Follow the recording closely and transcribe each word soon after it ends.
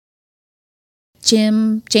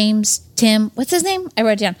Jim, James, Tim. What's his name? I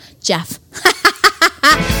wrote it down. Jeff.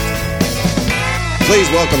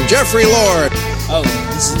 Please welcome Jeffrey Lord. Oh,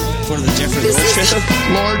 this is for the Jeffrey Lord show?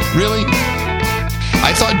 Lord, really?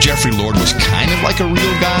 I thought Jeffrey Lord was kind of like a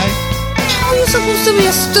real guy. How are you supposed to be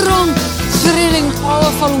a strong, thrilling,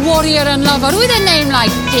 powerful warrior and lover with a name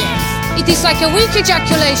like this? It is like a weak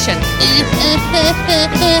ejaculation.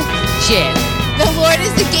 Jeff. The Lord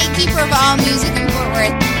is the gatekeeper of all music in Fort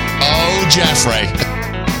Worth. Oh, Jeffrey.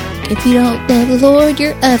 If you don't love the Lord,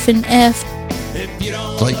 you're effing F.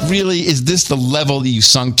 Like, really? Is this the level that you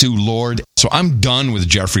sunk to, Lord? So I'm done with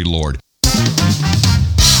Jeffrey Lord.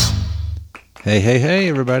 Hey,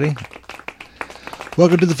 everybody.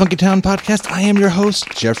 Welcome to the Funky Town Podcast. I am your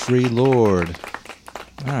host, Jeffrey Lord.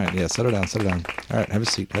 All right, yeah, settle down. All right, have a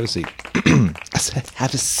seat. I said,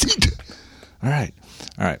 have a seat. All right.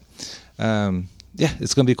 Yeah,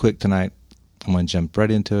 it's going to be quick tonight. I'm going to jump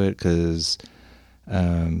right into it because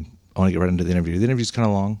I want to get right into the interview. The interview's kind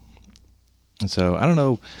of long. And so, I don't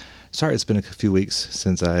know. Sorry, it's been a few weeks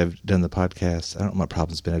since I've done the podcast. I don't know what my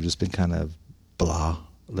problem's been. I've just been kind of blah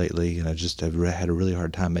lately, and I just have had a really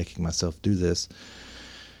hard time making myself do this.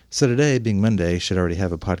 So today, being Monday, should already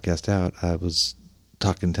have a podcast out. I was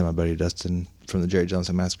talking to my buddy Dustin from the Jerry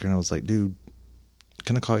Johnson Massacre, and I was like, dude,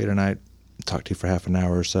 can I call you tonight? Talk to you for half an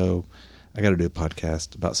hour or so. I got to do a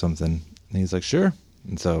podcast about something. And he's like, sure.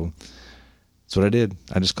 And so that's what I did.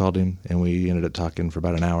 I just called him, and we ended up talking for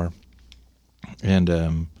about an hour. And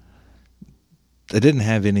I didn't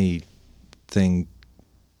have anything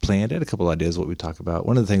planned. I had a couple ideas of what we'd talk about.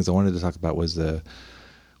 One of the things I wanted to talk about was the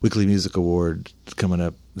Weekly Music Award coming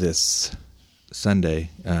up this Sunday,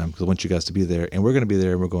 because I want you guys to be there. And we're going to be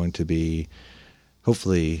there, and we're going to be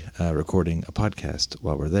hopefully recording a podcast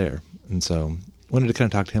while we're there. And so I wanted to kind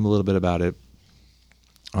of talk to him a little bit about it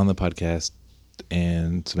on the podcast,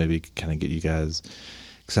 and so maybe kind of get you guys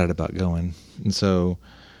excited about going. And so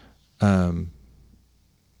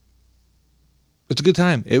it's a good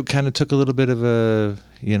time. It kind of took a little bit of a,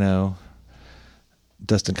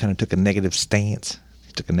 Dustin kind of took a negative stance.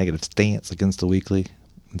 He took a negative stance against the Weekly.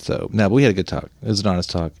 And so, no, but we had a good talk. It was an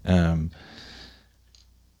honest talk. And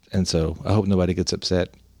so I hope nobody gets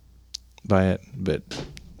upset by it. But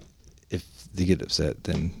if you get upset,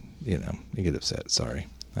 then, you get upset. Sorry.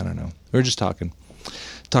 I don't know. We were just talking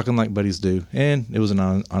like buddies do. And it was an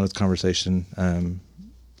honest conversation,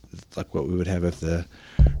 like what we would have if the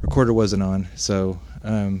recorder wasn't on. So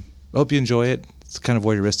I hope you enjoy it. It's kind of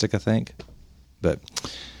voyeuristic, I think. But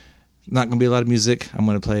not going to be a lot of music. I'm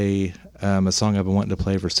going to play a song I've been wanting to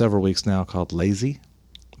play for several weeks now called Lazy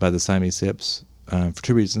by the Siamese Hips, for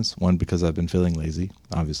two reasons. One, because I've been feeling lazy,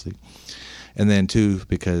 obviously. And then two,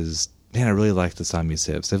 because, man, I really like the Siamese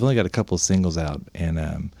Hips. They've only got a couple of singles out, and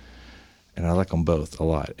I like them both a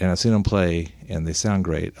lot. And I've seen them play, and they sound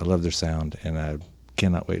great. I love their sound, and I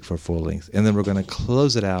cannot wait for full length. And then we're going to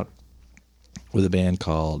close it out with a band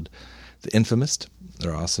called The Infamous.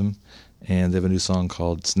 They're awesome. And they have a new song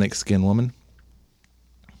called Snakeskin Woman.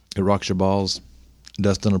 It rocks your balls.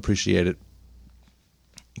 Dustin will appreciate it.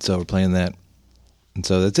 So we're playing that. And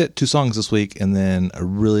so that's it. 2 songs this week, and then a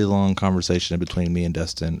really long conversation between me and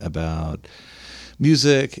Dustin about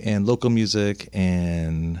music and local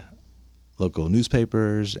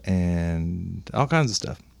newspapers and all kinds of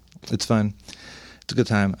stuff. It's fun. It's a good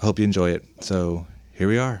time. I hope you enjoy it. So here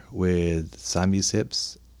we are with Siamese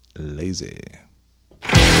Hips, Lazy.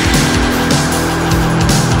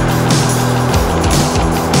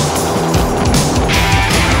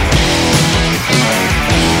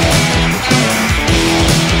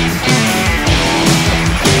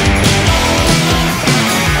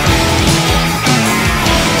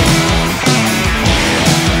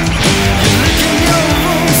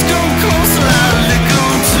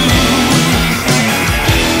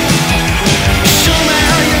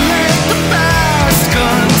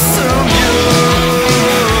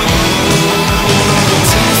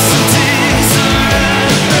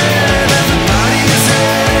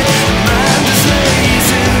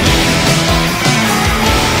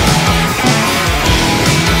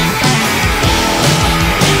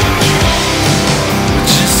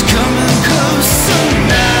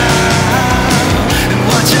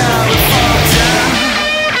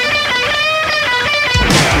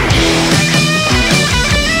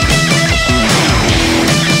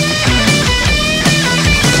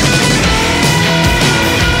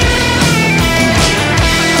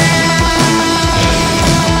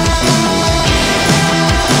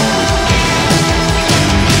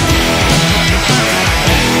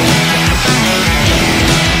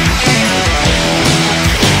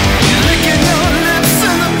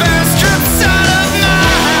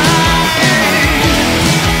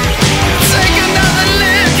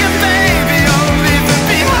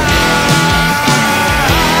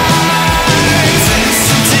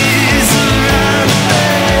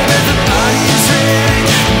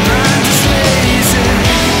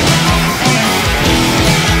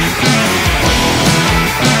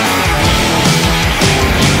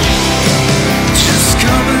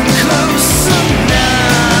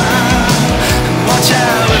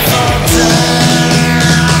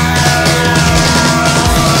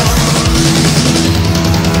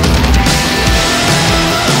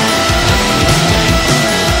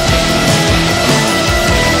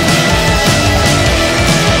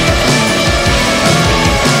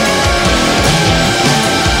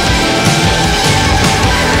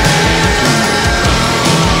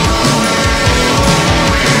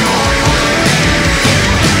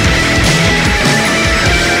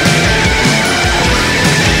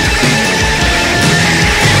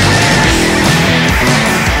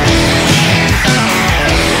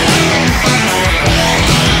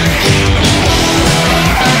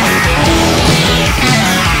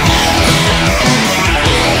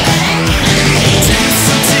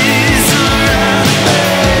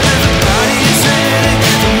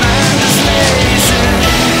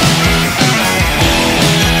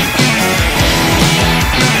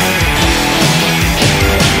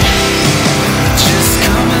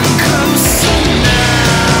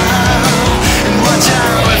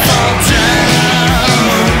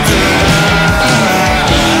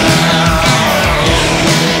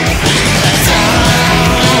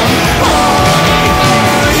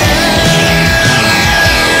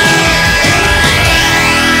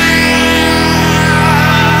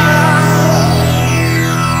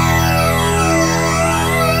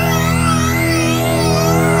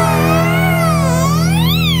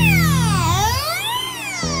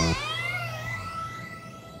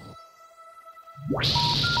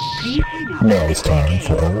 Now it's time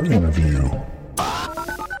for our interview.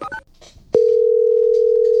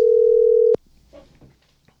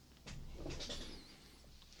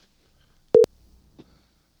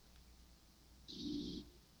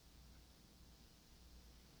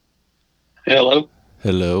 Hello.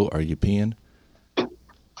 Hello, are you peeing?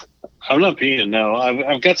 I'm not peeing. No,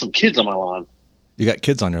 I've got some kids on my lawn. You got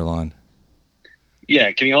kids on your lawn?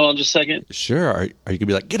 Yeah. Can you hold on just a second? Sure. Are you gonna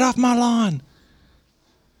be like, get off my lawn?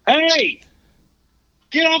 Hey,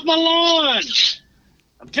 get off my lawn!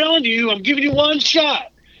 I'm telling you, I'm giving you one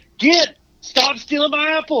shot. Stop stealing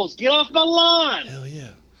my apples. Get off my lawn. Hell yeah.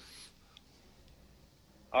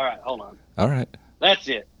 All right, hold on. All right. That's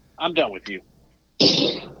it. I'm done with you.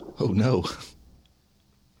 Oh no.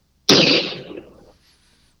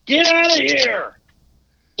 Get out of here!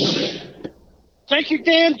 Take your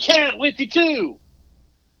damn cat with you too.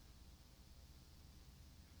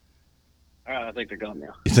 All right, I think they're gone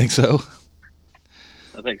now. You think so?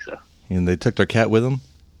 I think so. And they took their cat with them?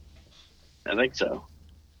 I think so.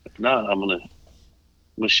 If not, I'm gonna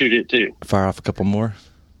shoot it too. Fire off a couple more?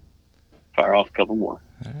 Fire off a couple more.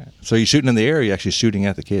 All right. So are you shooting in the air, or are you actually shooting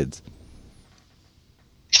at the kids?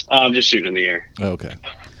 I'm just shooting in the air. Oh, okay.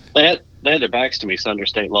 They had their backs to me, so under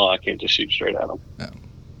state law, I can't just shoot straight at them. No.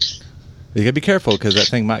 You gotta be careful, because that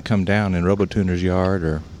thing might come down in Robotuner's yard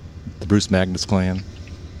or the Bruce Magnus clan.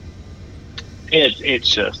 It's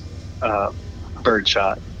just bird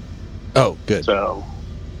shot. Oh, good. So,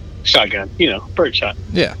 shotgun, bird shot.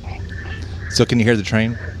 Yeah. So can you hear the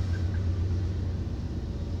train?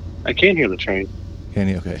 I can hear the train. Can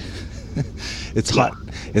you? Okay. It's hot.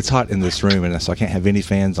 It's hot in this room, and so I can't have any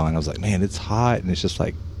fans on. I was like, man, it's hot, and it's just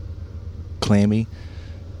like clammy.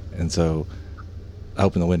 And so I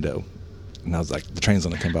opened the window, and I was like, the train's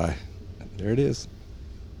going to come by. There it is.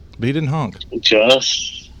 But he didn't honk.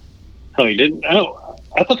 Oh, he didn't? Oh,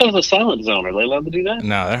 I thought that was a silent zone. Are they allowed to do that?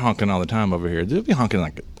 No, they're honking all the time over here. They'll be honking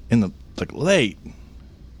like late.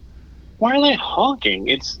 Why are they honking?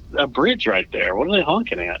 It's a bridge right there. What are they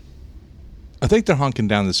honking at? I think they're honking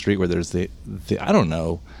down the street where there's the I don't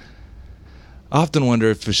know. I often wonder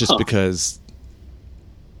if it's just because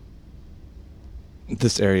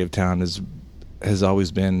this area of town has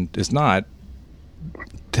always been, it's not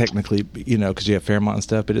technically, because you have Fairmont and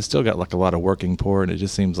stuff, but it's still got like a lot of working poor, and it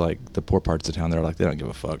just seems like the poor parts of town, they're like, they don't give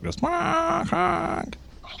a fuck. Just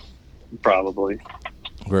probably.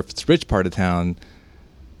 Where if it's rich part of town,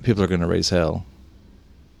 people are going to raise hell.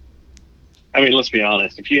 I mean, let's be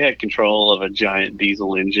honest. If you had control of a giant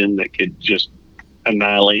diesel engine that could just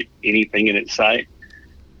annihilate anything in its sight,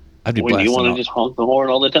 I'd be wouldn't you want to just honk the horn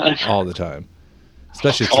all the time? All the time.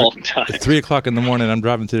 Especially all the time. At 3 o'clock in the morning, I'm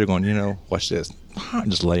driving through there going, watch this.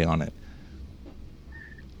 Just lay on it.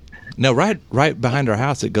 No, right behind our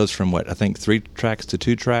house, it goes from, I think 3 tracks to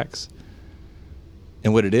 2 tracks.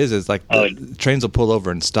 And what it is like the trains will pull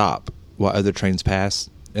over and stop while other trains pass,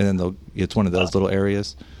 and then it's one of those little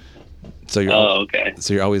areas. So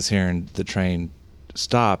you're always hearing the train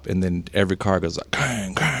stop, and then every car goes like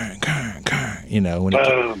clang, clang, clang, clang, when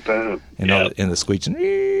boom, and all the screeching.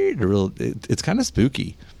 It's kind of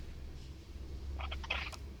spooky.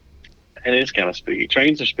 It is kind of spooky.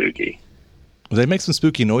 Trains are spooky. They make some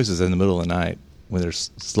spooky noises in the middle of the night when they're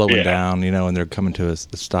slowing down, and they're coming to a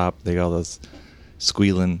stop. They got all those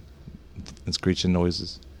squealing and screeching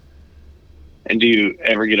noises. And do you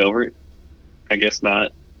ever get over it? I guess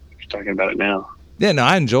not. You're talking about it now. Yeah, no,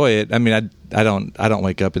 I enjoy it. I mean, I don't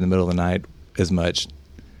wake up in the middle of the night as much.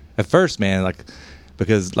 At first, man,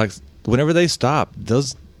 because whenever they stop,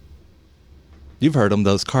 you've heard them,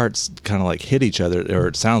 those carts kind of hit each other, or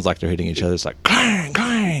it sounds like they're hitting each other. It's like clang,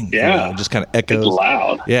 clang. Yeah. It just kind of echoes. It's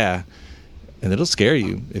loud. Yeah. And it'll scare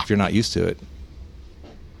you if you're not used to it.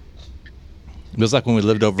 It was like when we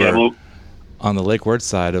lived over on the Lake Worth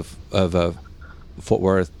side of Fort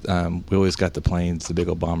Worth. We always got the planes, the big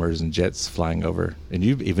old bombers and jets flying over, and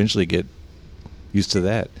you eventually get used to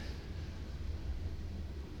that.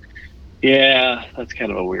 Yeah, that's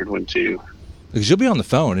kind of a weird one too. Because you'll be on the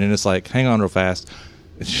phone and it's like, hang on real fast.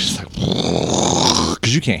 It's just like,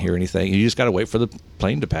 because you can't hear anything. You just got to wait for the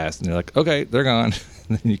plane to pass, and you're like, okay, they're gone.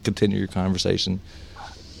 And then you continue your conversation.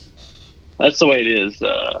 That's the way it is.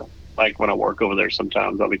 Like when I work over there,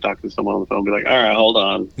 sometimes I'll be talking to someone on the phone and be like, all right, hold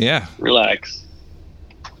on. Yeah. Relax.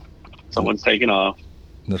 Someone's taking off.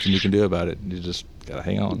 Nothing you can do about it. You just got to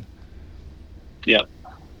hang on. Yep.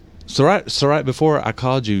 So right before I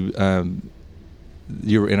called you,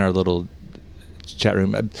 you were in our little chat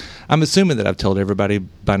room. I'm assuming that I've told everybody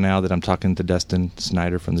by now that I'm talking to Dustin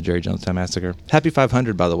Snyder from the Jerry Jonestown Massacre. Happy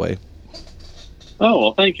 500, by the way. Oh,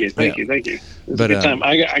 well, thank you. Thank you. It's a good time.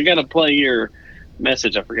 I got to play your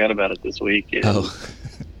message. I forgot about it this week. And Oh,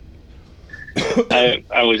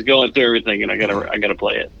 I was going through everything, and I gotta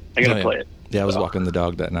play it. I gotta play it. Yeah, I was walking the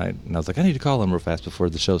dog that night, and I was like, I need to call him real fast before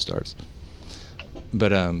the show starts.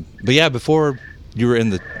 But yeah, before you were in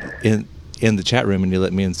the chat room, and you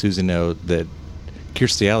let me and Susie know that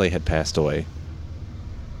Kirstie Alley had passed away.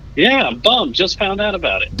 Yeah, I'm bummed. Just found out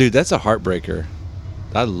about it. Dude, that's a heartbreaker.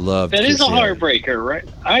 I loved That is a Kirstie Alley. heartbreaker, right?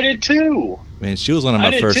 I did too. Man, she was one of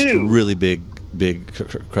my first too. really big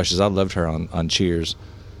crushes. I loved her on Cheers.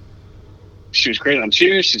 She was great on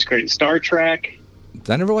Cheers. She's great in Star Trek.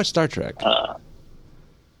 I never watched Star Trek.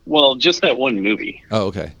 Well, just that one movie. Oh,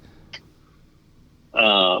 okay.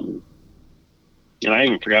 And I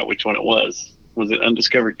even forgot which one it was. Was it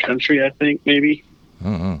Undiscovered Country? I think maybe. I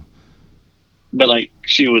don't know. But like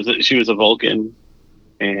she was a Vulcan,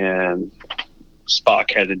 and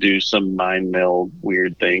Spock had to do some mind meld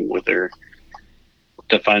weird thing with her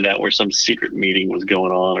to find out where some secret meeting was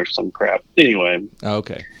going on or some crap. Anyway. Oh,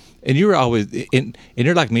 okay. And you were always and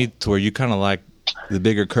you're like me, to where you kind of like the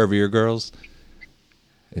bigger, curvier girls.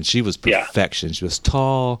 And she was perfection. Yeah. She was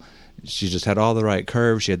tall. She just had all the right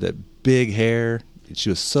curves. She had that big hair. She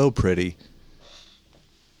was so pretty.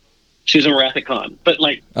 She's a Wrath of Khan. But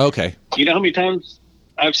like, okay. You know how many times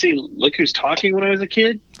I've seen Look Who's Talking when I was a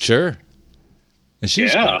kid? Sure. And she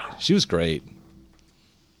was great.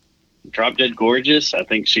 Drop Dead Gorgeous. I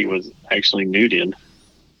think she was actually nude in.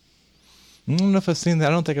 I don't know if I've seen that.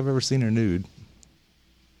 I don't think I've ever seen her nude.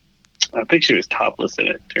 I think she was topless in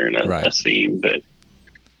it during a scene, but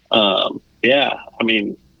yeah, I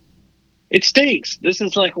mean, it stinks. This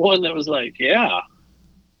is like one that was like, yeah,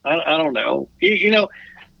 I don't know. You know,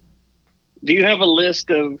 do you have a list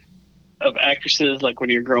of actresses like when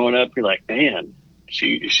you're growing up? You're like, man,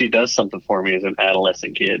 she does something for me as an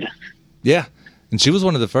adolescent kid. Yeah, and she was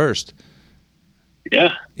one of the first.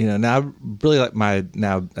 Yeah. You know, now I really like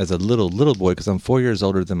now as a little boy, because I'm 4 years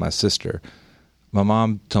older than my sister. My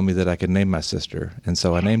mom told me that I could name my sister, and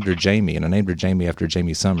so I named her Jamie, and I named her Jamie after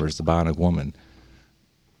Jamie Summers, the Bionic Woman.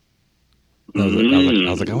 I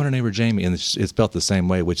was like, I want to name her Jamie, and it's spelled the same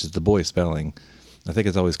way, which is the boy spelling. I think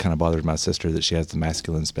it's always kind of bothered my sister that she has the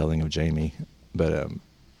masculine spelling of Jamie, but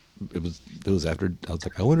it was after I was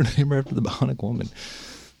like, I want to name her after the Bionic Woman.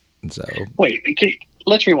 And so wait, okay,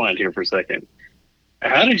 let's rewind here for a second.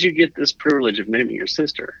 How did you get this privilege of naming your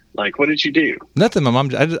sister? Like, what did you do? Nothing. My mom,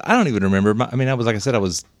 I don't even remember. I mean, I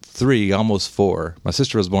was 3, almost 4. My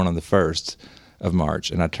sister was born on the 1st of March,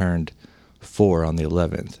 and I turned 4 on the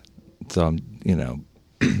 11th. So I'm, you know,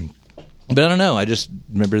 but I don't know. I just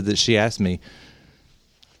remember that she asked me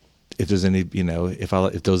if there's any, you know, if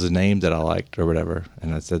there was a name that I liked or whatever,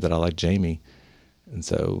 and I said that I liked Jamie, and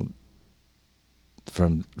so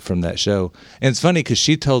from that show. And it's funny because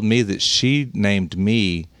she told me that she named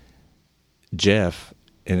me Jeff,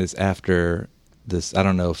 and it's after this. I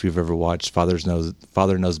don't know if you've ever watched Father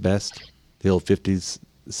Knows Best, the old 50s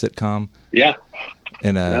sitcom. Yeah.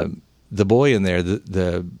 And the boy in there,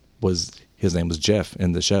 his name was Jeff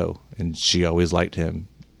in the show, and she always liked him.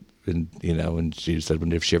 And you know, and she said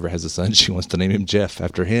if she ever has a son, she wants to name him Jeff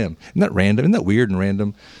after him. Isn't that random? Isn't that weird and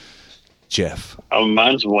random? Jeff. Oh,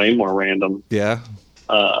 mine's way more random. Yeah.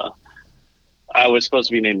 I was supposed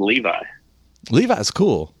to be named Levi. Levi's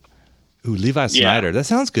cool. Ooh, Levi Snyder. Yeah. That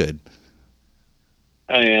sounds good.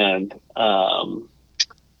 And my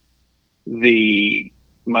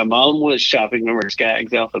mom was shopping. Remember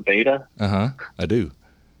Skaggs Alpha Beta? I do.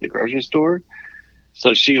 The grocery store.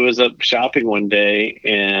 So she was up shopping one day,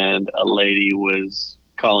 and a lady was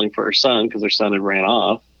calling for her son because her son had ran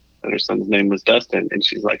off, and her son's name was Dustin. And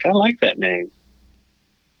she's like, I like that name.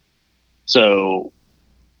 So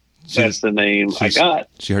that's the name I got.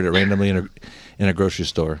 She heard it randomly in a grocery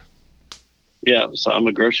store. Yeah, so I'm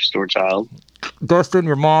a grocery store child. Dustin,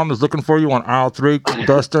 your mom is looking for you on aisle 3.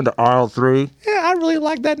 Dustin to aisle 3. Yeah, I really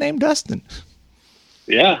like that name, Dustin.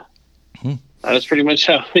 Yeah. That's pretty much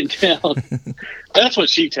how it went down. That's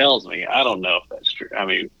what she tells me. I don't know if that's true. I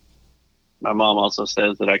mean, my mom also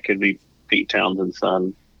says that I could be Pete Townshend's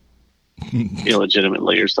son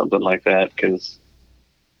illegitimately or something like that because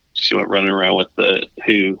she went running around with the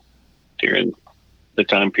Who during the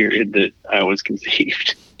time period that I was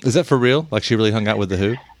conceived. Is that for real? Like she really hung out with the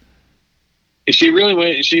Who? She really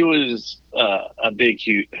went. She was a big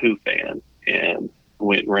Who fan and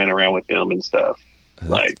went and ran around with them and stuff.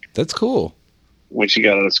 That's cool. When she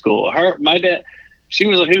got out of school, my dad, she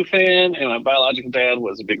was a Who fan, and my biological dad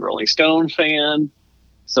was a big Rolling Stone fan.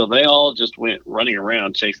 So they all just went running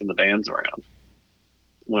around chasing the bands around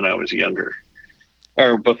when I was younger.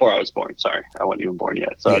 Or before I was born, sorry. I wasn't even born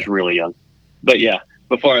yet, so I was really young. But yeah,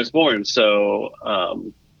 before I was born. So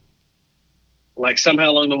like somehow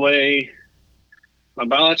along the way, my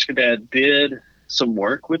biological dad did some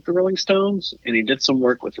work with the Rolling Stones, and he did some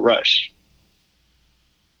work with Rush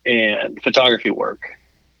and photography work.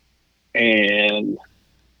 And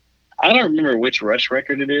I don't remember which Rush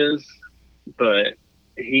record it is, but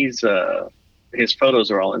his photos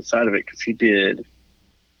are all inside of it because he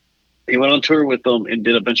went on tour with them and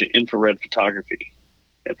did a bunch of infrared photography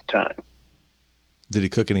at the time. Did he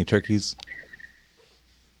cook any turkeys?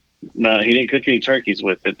 No, he didn't cook any turkeys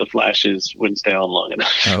with it. The flashes wouldn't stay on long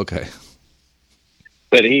enough. Oh, okay.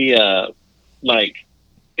 But he,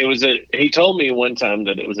 he told me one time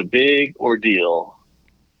that it was a big ordeal.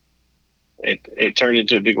 It turned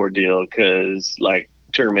into a big ordeal because, like,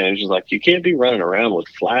 tour manager's like, you can't be running around with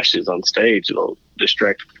flashes on stage. It'll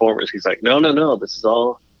distract performers. He's like, no, this is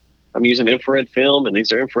all, I'm using infrared film, and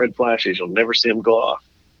these are infrared flashes. You'll never see them go off.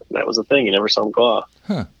 And that was the thing. You never saw them go off.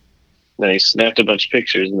 Huh. And he snapped a bunch of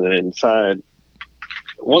pictures, and then inside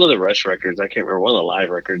one of the Rush records, I can't remember, one of the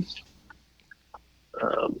live records,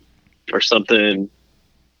 or something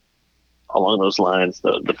along those lines,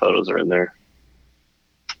 the photos are in there.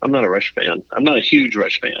 I'm not a Rush fan. I'm not a huge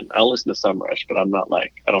Rush fan. I'll listen to some Rush, but I'm not I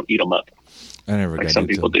don't eat them up. I never like got some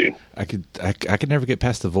into people them. do. I could never get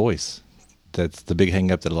past the voice. That's the big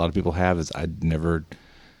hang up that a lot of people have, is I'd never,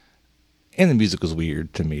 and the music was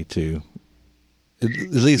weird to me too. At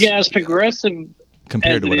least, yeah, as progressive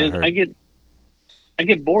compared as to what it I is, heard. I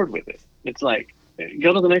get bored with it. It's like,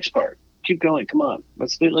 go to the next part. Keep going. Come on.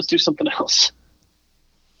 Let's do something else.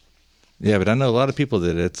 Yeah, but I know a lot of people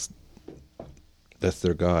that that's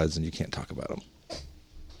their gods, and you can't talk about them.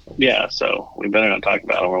 Yeah, so we better not talk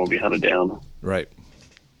about them, or we'll be hunted down. Right.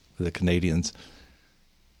 The Canadians.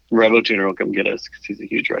 Revo Tuner will come get us because he's a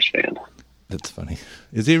huge Rush fan. That's funny.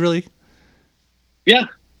 Is he really? Yeah.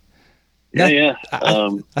 Yeah.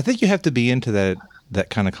 I think you have to be into that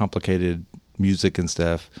kind of complicated music and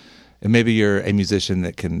stuff. And maybe you're a musician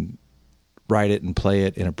that can write it and play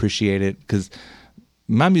it and appreciate it. Because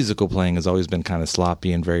my musical playing has always been kind of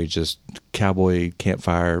sloppy and very just cowboy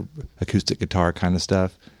campfire acoustic guitar kind of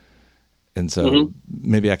stuff. And so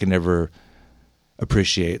maybe I can never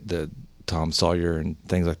appreciate the Tom Sawyer and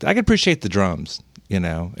things like that. I can appreciate the drums, and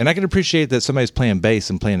I can appreciate that somebody's playing bass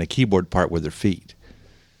and playing a keyboard part with their feet.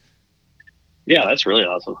 Yeah, that's really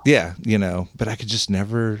awesome. Yeah, but I could just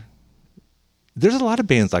never. There's a lot of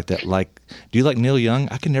bands like that. Like, do you like Neil Young?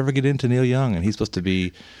 I can never get into Neil Young, and he's supposed to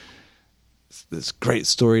be this great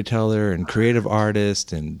storyteller and creative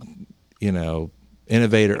artist and,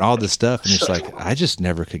 innovator and all this stuff. And it's like, I just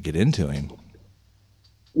never could get into him.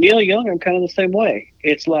 Neil Young, I'm kind of the same way.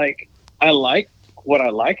 It's like, I like what I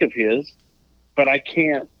like of his, but I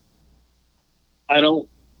don't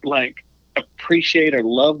appreciate or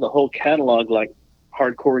love the whole catalog like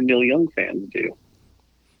hardcore Neil Young fans do.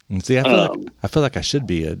 And see, I feel like I should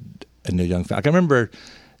be a Neil Young fan. Like, I remember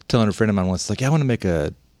telling a friend of mine once, like,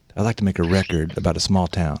 I'd like to make a record about a small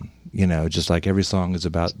town, just like every song is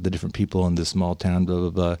about the different people in this small town, blah, blah,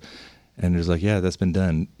 blah. And it was like, yeah, that's been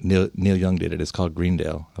done. Neil Young did it. It's called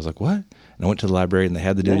Greendale. I was like, what? And I went to the library and they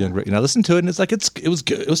had the Neil Young record. And I listened to it and it's like, it was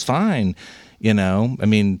good. It was fine. I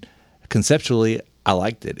mean, conceptually, I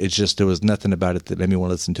liked it. It's just, there was nothing about it that made me want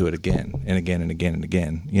to listen to it again and again and again and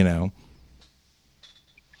again,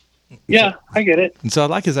 Yeah, I get it. And so I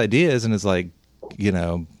like his ideas, and it's like,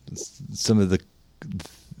 some of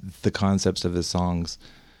the concepts of his songs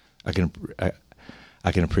I can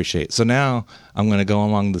appreciate. So now I'm going to go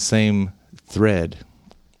along the same thread,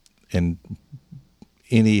 and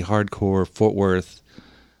any hardcore Fort Worth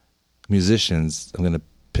musicians, I'm going to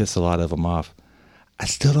piss a lot of them off. I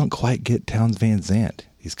still don't quite get Townes Van Zandt.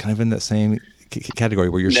 He's kind of in that same category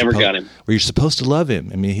where you're supposed to love him.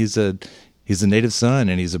 I mean, he's a native son,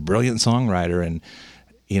 and he's a brilliant songwriter, and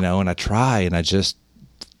and I try, and I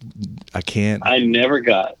can't. I never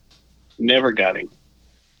got him.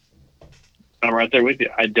 I'm right there with you.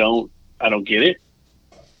 I don't get it.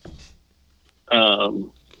 A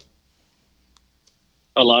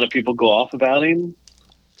lot of people go off about him.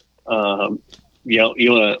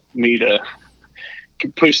 You want me to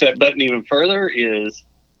push that button even further? Is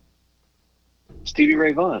Stevie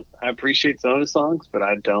Ray Vaughan. I appreciate some of his songs, but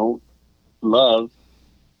I don't love.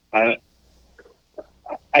 I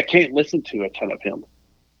can't listen to a ton of him.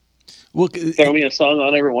 Well, throw me a song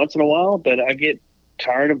on every once in a while, but I get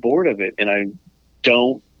tired and bored of it, and I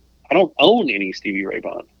don't own any Stevie Ray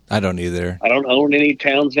Vaughan. I don't either. I don't own any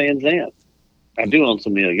Townes Van Zandt. I do own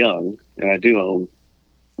some Neil Young, and I do own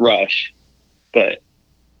Rush, but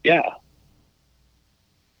yeah,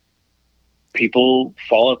 people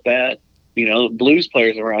fall at that. Blues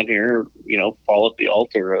players around here, fall at the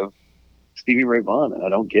altar of Stevie Ray Vaughan, and I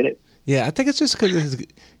don't get it. Yeah, I think it's just because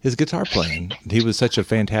his guitar playing. He was such a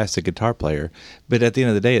fantastic guitar player, but at the end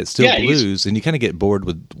of the day, it's still blues, and you kind of get bored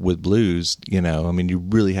with blues. You know, I mean, you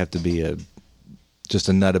really have to be just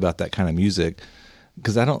a nut about that kind of music.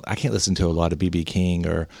 Because I can't listen to a lot of B.B. King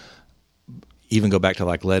or even go back to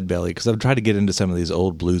like Lead Belly, because I've tried to get into some of these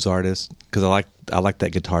old blues artists because I like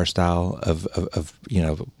that guitar style of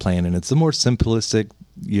playing, and it's a more simplistic,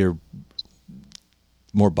 your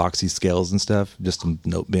more boxy scales and stuff, just some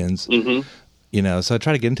note bends. Mm-hmm. You know, so I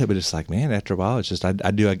try to get into it, but it's like, man, after a while, it's just I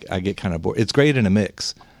get kind of bored. It's great in a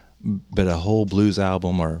mix, but a whole blues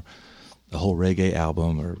album or a whole reggae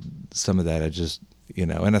album or some of that, I just. You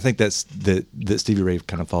know, and I think that Stevie Ray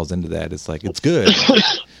kind of falls into that. It's like, it's good,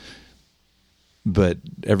 but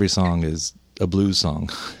every song is a blues song,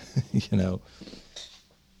 you know?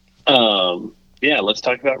 Yeah, let's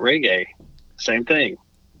talk about reggae. Same thing.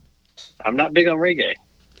 I'm not big on reggae.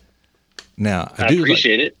 Now, I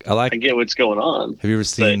appreciate it. I get what's going on. Have you ever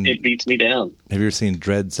seen... But it beats me down. Have you ever seen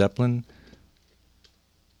Dread Zeppelin?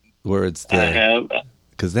 Where it's I have...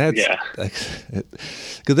 Because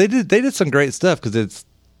because they did some great stuff, because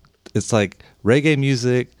it's like reggae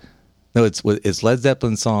music. No, it's Led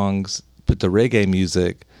Zeppelin songs, but the reggae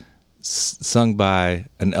music sung by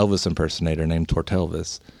an Elvis impersonator named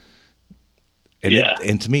Tortelvis. And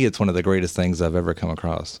and to me, it's one of the greatest things I've ever come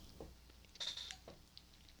across.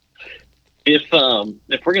 If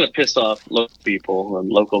we're gonna piss off local people and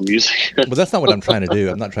local music, well, that's not what I'm trying to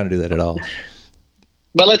do. I'm not trying to do that at all.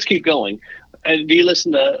 But let's keep going. Do you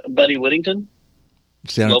listen to Buddy Whittington?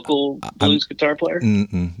 Local blues guitar player?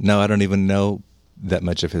 No, I don't even know that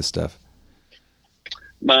much of his stuff.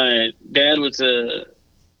 My dad was a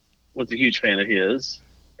huge fan of his,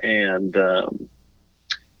 and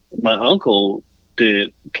my uncle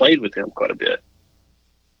played with him quite a bit.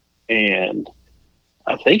 And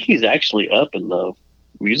I think he's actually up in the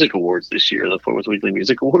music awards this year, the Fort Worth Weekly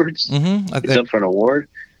Music Awards. Mm-hmm. He's up for an award.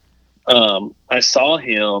 I saw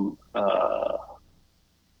him.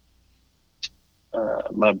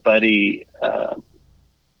 My buddy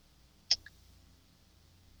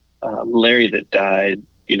Larry that died,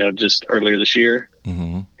 just earlier this year.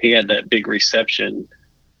 Mm-hmm. He had that big reception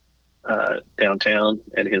downtown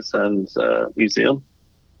at his son's museum.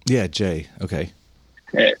 Yeah, Jay. Okay.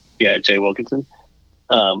 Yeah, Jay Wilkinson,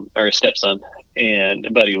 or his stepson,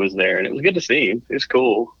 and Buddy was there, and it was good to see him. It was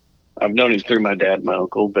cool. I've known him through my dad and my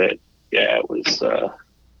uncle, but yeah, it was.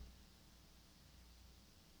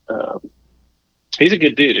 He's a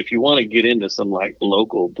good dude. If you want to get into some like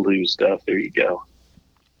local blues stuff, there you go.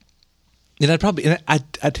 And I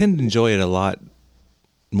tend to enjoy it a lot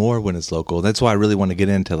more when it's local. That's why I really want to get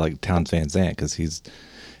into like Townes Van Zandt, because it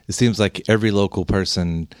seems like every local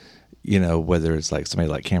person, whether it's like somebody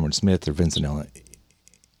like Cameron Smith or Vincent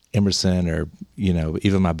Emerson, or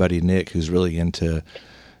even my buddy Nick, who's really into,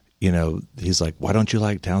 he's like, why don't you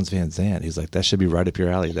like Townes Van Zandt? He's like, that should be right up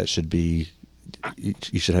your alley. That should be,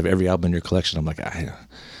 you should have every album in your collection. I'm like, I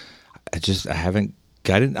haven't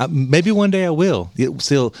got it. Maybe one day I will.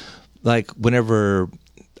 Still, like whenever,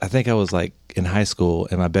 I think I was like in high school,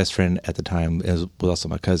 and my best friend at the time was also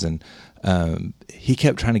my cousin. He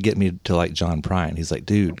kept trying to get me to like John Prine. He's like,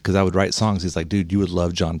 dude, because I would write songs. He's like, dude, you would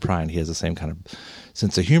love John Prine. He has the same kind of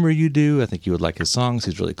sense of humor you do. I think you would like his songs.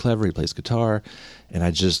 He's really clever. He plays guitar. And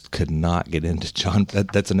I just could not get into John.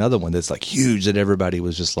 That's another one that's like huge, that everybody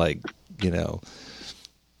was just like,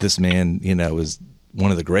 this man, is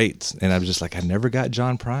one of the greats. And I was just like, I never got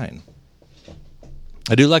John Prine.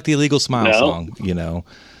 I do like the Illegal Smile song,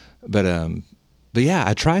 but yeah,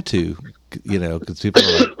 I try to, because people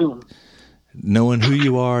are like, knowing who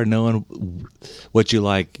you are, knowing what you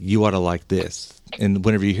like, you ought to like this. And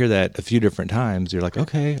whenever you hear that a few different times, you're like,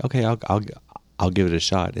 okay, I'll give it a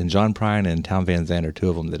shot. And John Prine and Townes Van Zandt are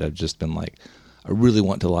two of them that I've just been like, I really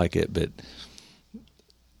want to like it, but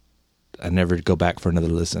I never go back for another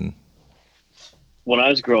listen. When I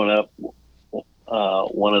was growing up,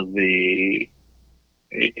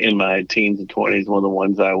 in my teens and 20s, one of the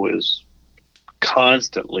ones I was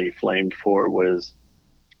constantly flamed for was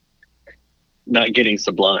not getting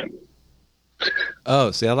Sublime.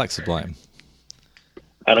 Oh, see, I like Sublime.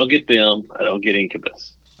 I don't get them. I don't get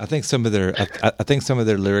Incubus. I think some of their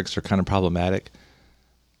lyrics are kind of problematic.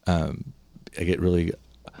 I get really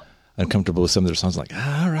uncomfortable with some of their songs. Like,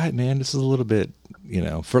 all right, man, this is a little bit,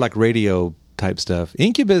 for like radio type stuff.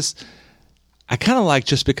 Incubus, I kind of like,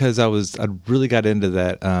 just because I really got into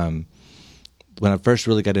that when I first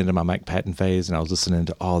really got into my Mike Patton phase, and I was listening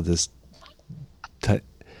to all this type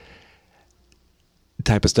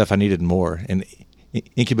of stuff. I needed more, and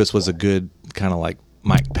Incubus was a good kind of like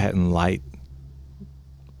Mike Patton light,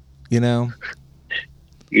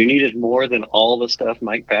 You needed more than all the stuff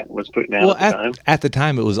Mike Patton was putting out at the time? At the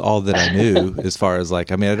time, it was all that I knew as far as like,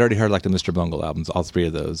 I mean, I'd already heard like the Mr. Bungle albums, all three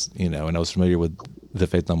of those, you know, and I was familiar with the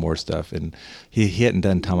Faith No More stuff. And he hadn't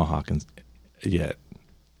done Tomahawk yet.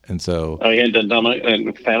 And so. Oh, he hadn't done Tomahawk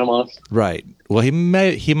and Phantomos? Right. Well, he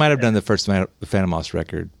might have done the first Phantomos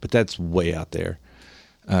record, but that's way out there.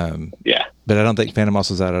 Yeah. But I don't think Phantomos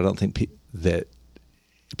was out. I don't think that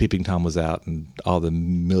Peeping Tom was out, and all the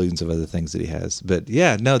millions of other things that he has. But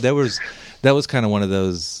yeah, no, that was kind of one of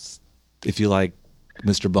those. If you like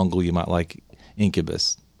Mr. Bungle, you might like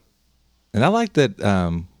Incubus, and I liked that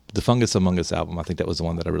the Fungus Among Us album. I think that was the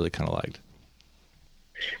one that I really kind of liked.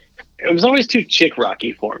 It was always too chick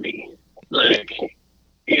rocky for me. Like,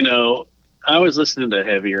 you know, I was listening to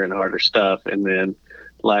heavier and harder stuff, and then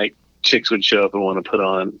like chicks would show up and want to put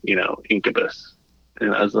on, you know, Incubus.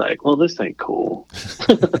 And I was like, well, this ain't cool.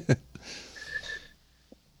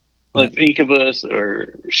 Like Incubus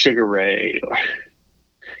or Sugar Ray or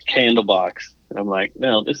Candlebox. And I'm like,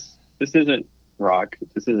 no, this isn't rock.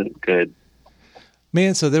 This isn't good.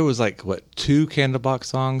 Man, so there was like, what, 2 Candlebox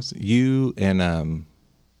songs? You and,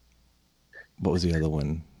 what was the other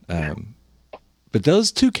one? But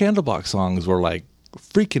those 2 Candlebox songs were like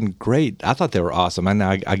freaking great. I thought they were awesome.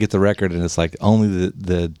 I get the record and it's like only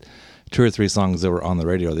the 2 or 3 songs that were on the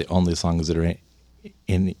radio are the only songs that are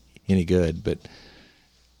any good. But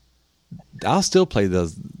I'll still play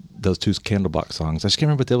those 2 Candlebox songs. I just can't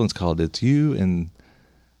remember what the other one's called. It's You and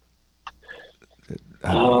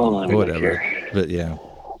whatever. But yeah,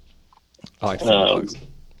 I like Candlebox.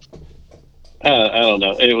 I don't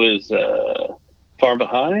know. It was Far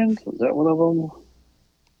Behind. Was that one of them?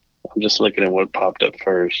 I'm just looking at what popped up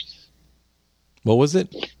first. What was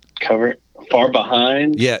it? Cover Far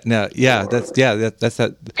Behind. Yeah, no, yeah,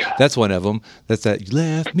 that's one of them. That's that. You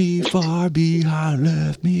left me far behind.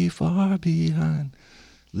 Left me far behind.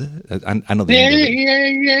 I know the end of it.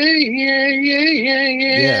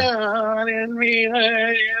 Yeah.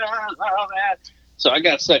 So I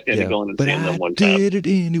got sucked into going and seeing them one time. But I did it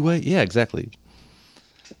anyway. Yeah, exactly.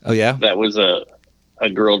 Oh yeah, that was a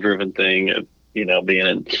girl-driven thing. Of, you know, being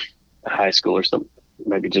in high school or something,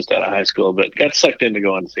 maybe just out of high school, but got sucked into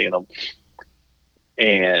going and seeing them.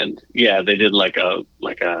 And yeah, they did like a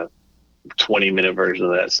 20-minute version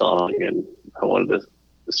of that song, and I wanted to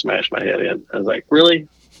smash my head in. I was like, really?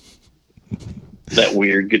 That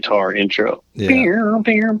weird guitar intro. Yeah. And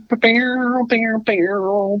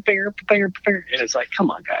it's like, come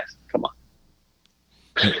on, guys, come on.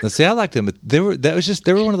 Let's see, I liked them, but they were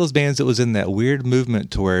one of those bands that was in that weird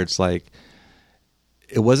movement to where it's like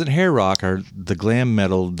it wasn't hair rock or the glam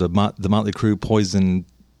metal, the Motley Crue, Poison,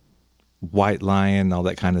 White Lion, all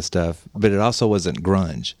that kind of stuff, but it also wasn't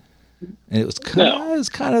grunge. And it was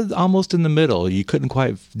kind of almost in the middle. You didn't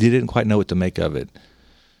quite know what to make of it.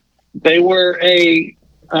 They were a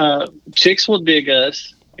Chicks Will Dig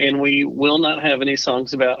Us, and We Will Not Have Any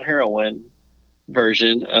Songs About Heroin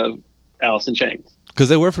version of Alice in Chains. Because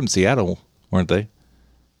they were from Seattle, weren't they?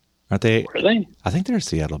 Aren't they? Were they? I think they're a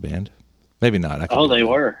Seattle band. Maybe not. They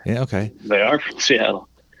were. Yeah, okay. They are from Seattle.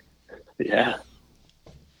 Yeah.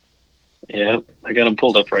 Yeah, I got them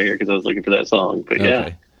pulled up right here because I was looking for that song. But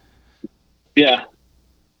okay. Yeah,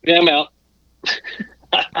 I'm out.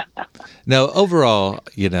 No, overall,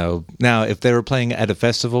 you know, now if they were playing at a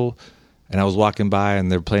festival and I was walking by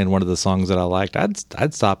and they're playing one of the songs that I liked,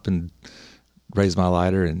 I'd stop and raise my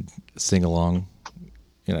lighter and sing along,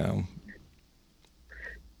 you know.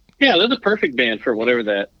 Yeah, they're the perfect band for whatever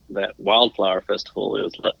that Wildflower Festival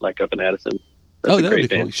is, like up in Addison. That's that would be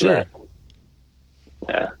cool. Sure.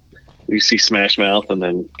 Yeah. You see Smash Mouth and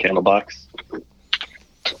then Candlebox.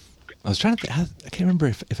 I was trying to think, I can't remember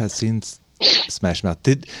if I'd seen Smash Mouth.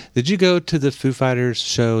 Did you go to the Foo Fighters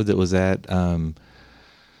show that was at the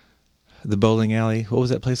bowling alley? What was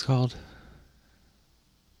that place called?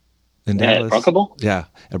 In Dallas? At Bronco Bowl? Yeah,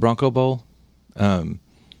 at Bronco Bowl. I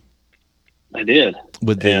did.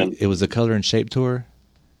 It was a Color and Shape tour?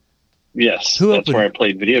 Yes. That's where I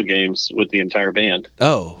played video games with the entire band.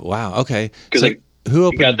 Oh, wow. Okay. Because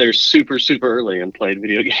who got there super, super early and played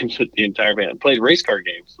video games with the entire band. Played race car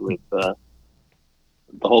games with the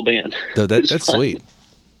whole band. So that's sweet.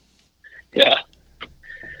 Yeah.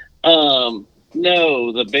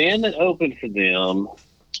 No, the band that opened for them.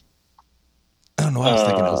 I don't know. I was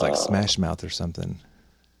thinking it was like Smash Mouth or something.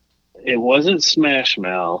 It wasn't Smash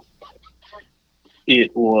Mouth.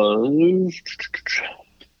 It was.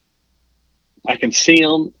 I can see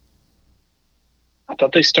them. I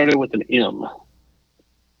thought they started with an M.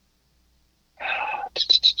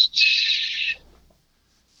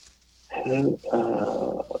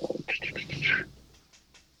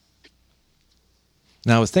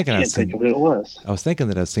 Now I was thinking, I can't think of who it was. I was thinking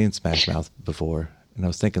that I've seen Smash Mouth before, and I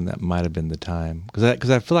was thinking that might have been the time because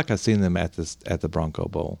I feel like I've seen them at the Bronco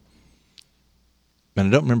Bowl, and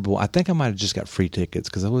I don't remember. I think I might have just got free tickets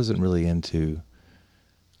because I wasn't really into.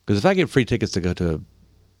 Because if I get free tickets to go to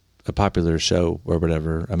a popular show or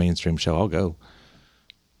whatever, a mainstream show, I'll go.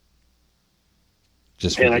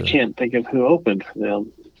 And I can't think of who opened for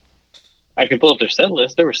them. I can pull up their set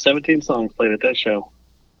list. There were 17 songs played at that show.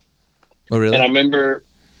 Oh, really? And I remember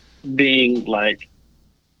being like,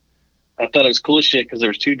 I thought it was cool as shit because there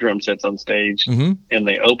was 2 drum sets on stage, and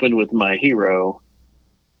they opened with My Hero,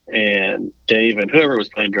 and Dave and whoever was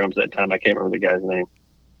playing drums at that time, I can't remember the guy's name,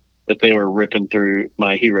 but they were ripping through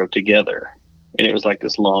My Hero together, and it was like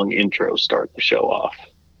this long intro start the show off.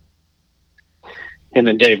 And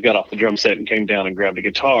then Dave got off the drum set and came down and grabbed a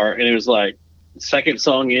guitar, and it was like second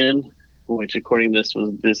song in, which according to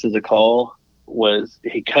This Is a Call, was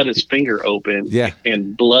he cut his finger open,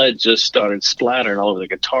 and blood just started splattering all over the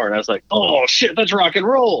guitar, and I was like, oh shit, that's rock and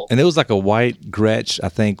roll. And it was like a white Gretsch, I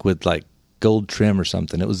think, with like gold trim or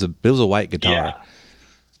something. It was a white guitar. Yeah.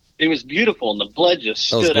 It was beautiful, and the blood just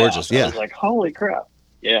stood out. That was gorgeous, I was like, holy crap.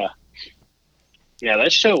 Yeah,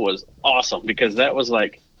 that show was awesome because that was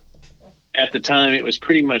like, at the time, it was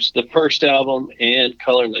pretty much the first album and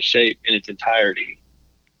Color and the Shape in its entirety.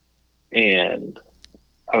 And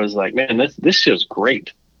I was like, man, this show's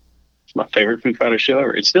great. It's my favorite Foo Fighters show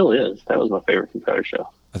ever. It still is. That was my favorite Foo Fighters show.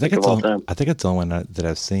 I think it's the only one that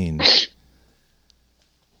I've seen.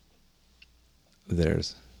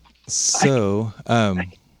 Theirs. So,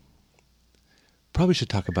 probably should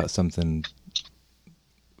talk about something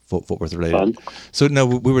Fort Worth related. Fun. So, no,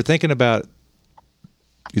 we were thinking about.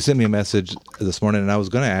 You sent me a message this morning, and I was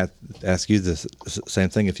going to ask you the same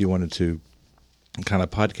thing if you wanted to kind of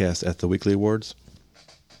podcast at the Weekly Awards.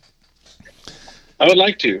 I would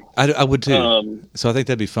like to. I would too. So I think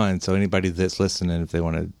that'd be fun. So anybody that's listening, if they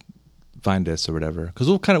want to find us or whatever, because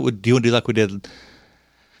we'll kind of do you want to do like we did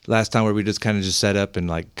last time, where we just kind of set up and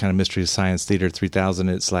like kind of Mystery Science Theater 3000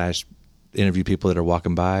 it / interview people that are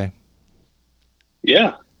walking by.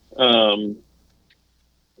 Yeah.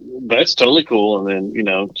 That's totally cool. And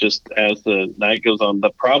then, just as the night goes on, the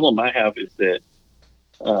problem I have is that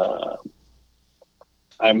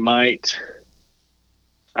I might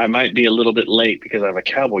be a little bit late because I have a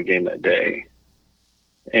Cowboy game that day.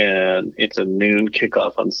 And it's a noon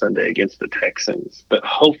kickoff on Sunday against the Texans. But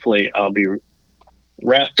hopefully I'll be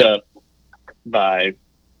wrapped up by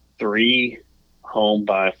 3, home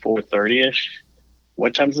by 4:30ish.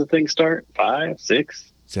 What time does the thing start? 5, 6?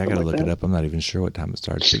 See, I got to look it up. I'm not even sure what time it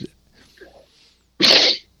starts.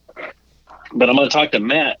 But I'm going to talk to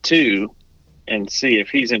Matt, too, and see if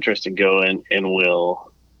he's interested in going, and we'll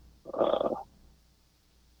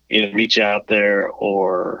either meet you out there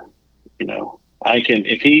or, I can,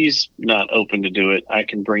 if he's not open to do it, I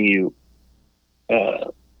can bring you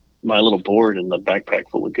my little board and the backpack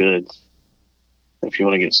full of goods if you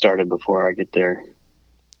want to get started before I get there.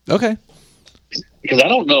 Okay. Because I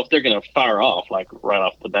don't know if they're going to fire off like right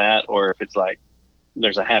off the bat, or if it's like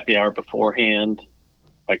there's a happy hour beforehand,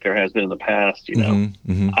 like there has been in the past.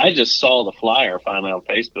 I just saw the flyer finally on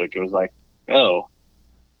Facebook. It was like, oh,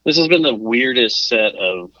 this has been the weirdest set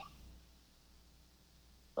of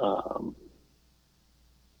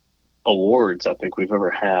awards I think we've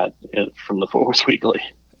ever had from the Fort Worth Weekly.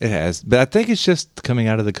 It has, but I think it's just coming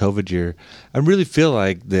out of the COVID year. I really feel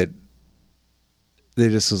like that. They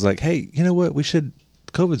just was like, hey, you know what?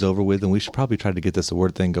 COVID's over with, and we should probably try to get this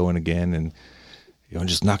award thing going again, and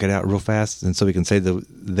just knock it out real fast, and so we can say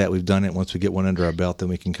that we've done it. Once we get one under our belt, then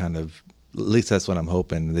we can kind of, at least that's what I'm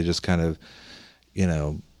hoping. They just kind of,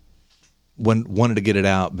 wanted to get it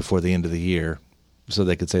out before the end of the year, so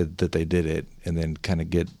they could say that they did it, and then kind of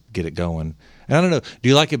get it going. And I don't know, do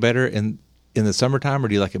you like it better in the summertime, or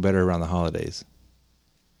do you like it better around the holidays?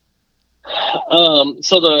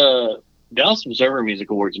 So the Dallas Observer Music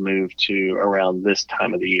Awards moved to around this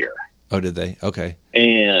time of the year. Oh, did they? Okay.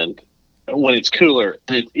 And when it's cooler,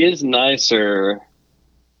 it is nicer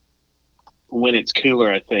when it's cooler,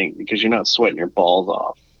 I think, because you're not sweating your balls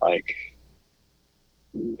off. Like,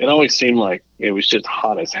 it always seemed like it was just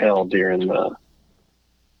hot as hell during the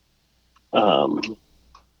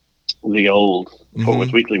old Fort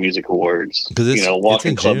Worth Weekly Music Awards. Because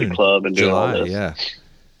walking club to club and doing all this. Yeah.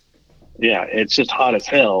 Yeah, it's just hot as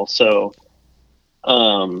hell. So,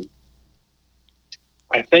 I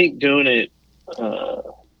think doing it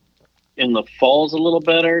in the fall's a little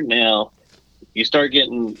better. Now, you start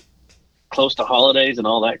getting close to holidays and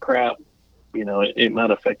all that crap, it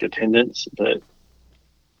might affect attendance. But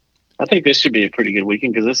I think this should be a pretty good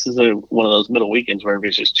weekend because this is one of those middle weekends where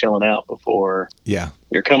everybody's just chilling out before. Yeah.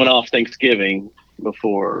 You're coming off Thanksgiving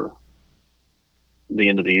before the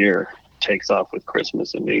end of the year takes off with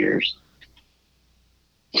Christmas and New Year's.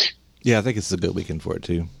 Yeah, I think it's a good weekend for it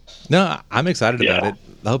too. No, I'm excited about it.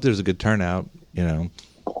 I hope there's a good turnout, And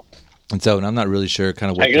I'm not really sure kind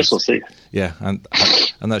of what. I guess we'll see. Yeah, I'm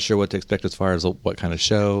not sure what to expect as far as what kind of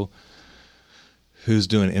show, who's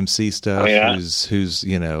doing MC stuff, who's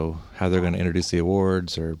how they're going to introduce the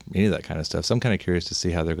awards or any of that kind of stuff. So I'm kind of curious to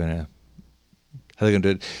see how they're going to do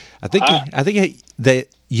it. I think that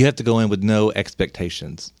you have to go in with no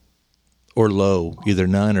expectations or low, either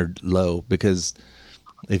none or low, because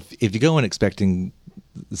if you go in expecting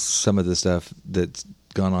some of the stuff that's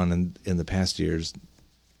gone on in the past years,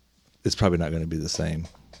 it's probably not going to be the same.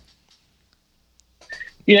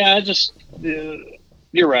 Yeah,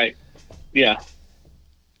 you're right. Yeah.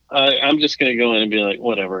 I'm just going to go in and be like,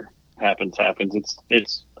 whatever happens.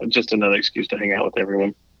 It's just another excuse to hang out with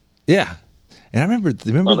everyone. Yeah. And I remember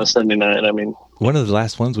on a Sunday night. I mean, one of the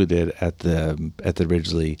last ones we did at the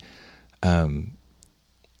Ridgely,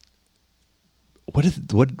 what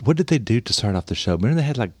did they do to start off the show? Remember they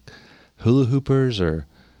had like hula hoopers or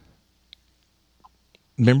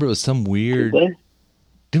remember it was some weird.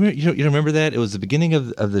 You remember that? It was the beginning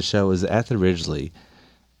of the show. It was at the Ridgely.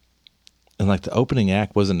 And like the opening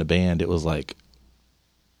act wasn't a band. It was like,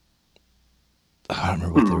 I don't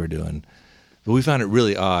remember what they were doing, but we found it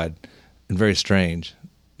really odd and very strange.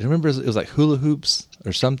 You remember it was like hula hoops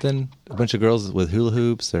or something? A bunch of girls with hula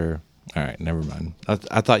hoops or, all right, never mind.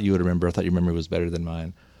 I thought you would remember. I thought your memory was better than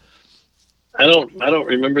mine. I don't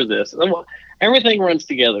remember this. Everything runs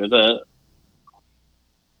together. The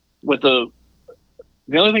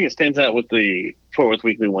only thing that stands out with the Fort Worth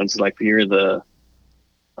Weekly ones is like the year the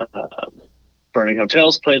Burning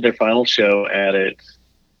Hotels played their final show at it.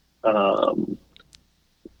 No,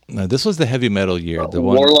 this was the heavy metal year. The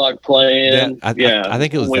one, Warlock playing. I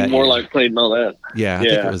think it was when that Warlock year. played and all that. Yeah, I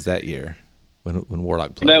think it was that year when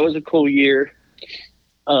Warlock played. That was a cool year.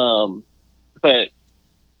 But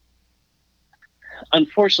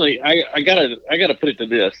unfortunately, I gotta put it to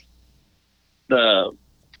this: the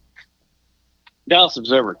Dallas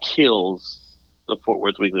Observer kills the Fort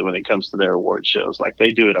Worth Weekly when it comes to their award shows. Like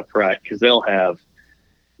they do it upright because they'll have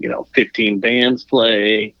 15 bands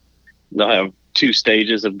play. They'll have 2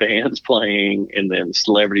 stages of bands playing, and then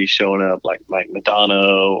celebrities showing up like Mike Madonna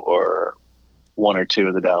or 1 or 2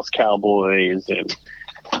 of the Dallas Cowboys, and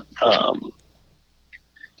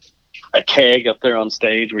a keg up there on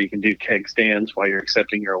stage where you can do keg stands while you're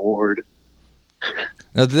accepting your award.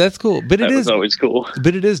 Now, that's cool, but that was always cool.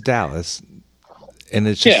 But it is Dallas, and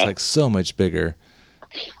it's just like so much bigger.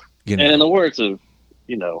 And in the words of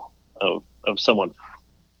of someone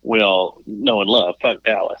we all know and love, fuck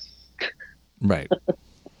Dallas. Right.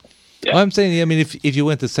 Well, I'm saying, I mean, if you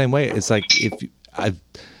went the same way, it's like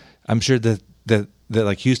I'm sure that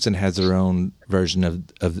like Houston has their own version of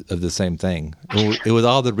the same thing. With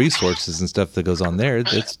all the resources and stuff that goes on there,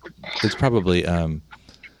 it's probably.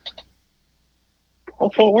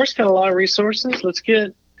 Well, Fort Worth's got a lot of resources. Let's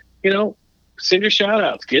get, send your shout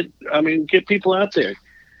outs. Get people out there.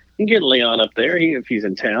 You can get Leon up there if he's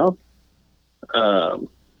in town.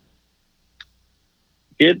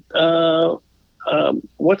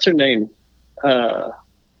 What's her name? The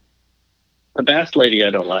Bass lady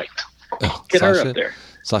I don't like. Get Sasha? her up there.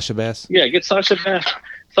 Sasha Bass? Yeah, get Sasha Bass.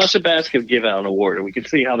 Sasha Bass could give out an award, and we can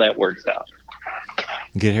see how that works out.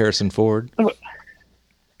 Get Harrison Ford.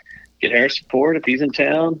 Get Harrison Ford if he's in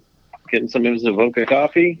town. Getting some of his Avoca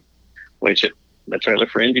coffee. Which the trailer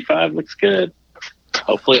for Indy 5 looks good.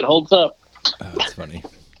 Hopefully it holds up. Oh, that's funny.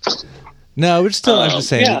 No, we're still. I'm just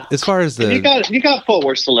saying. Yeah. As far as you got Fort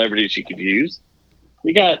Worth celebrities you could use.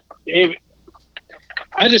 I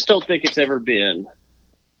just don't think it's ever been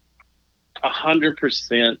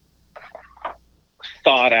 100%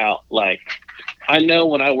 thought out. Like, I know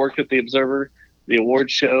when I worked at the Observer, the award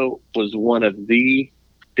show was one of the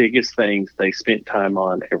biggest things they spent time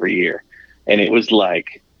on every year, and it was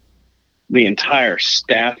like the entire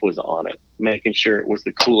staff was on it, making sure it was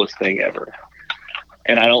the coolest thing ever.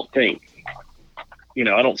 And I don't think.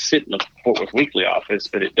 I don't sit in the Fort Worth Weekly office,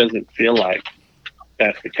 but it doesn't feel like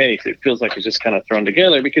that's the case. It feels like it's just kind of thrown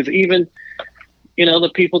together because even,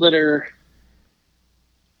 the people that are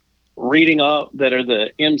reading off, that are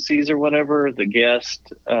the MCs or whatever, the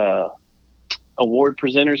guest award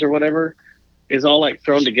presenters or whatever, is all like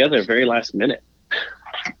thrown together very last minute.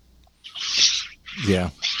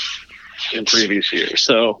 Yeah. In previous years.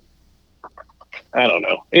 So I don't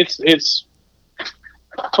know. It's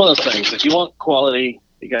one of those things. If you want quality,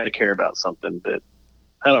 you got to care about something that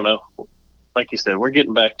I don't know. Like you said, we're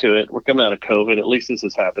getting back to it. We're coming out of COVID. At least this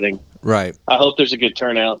is happening. Right. I hope there's a good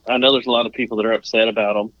turnout. I know there's a lot of people that are upset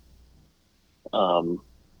about them.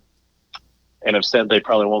 And have said they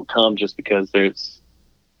probably won't come just because there's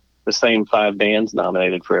the same 5 bands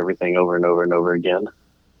nominated for everything over and over and over again.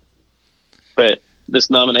 But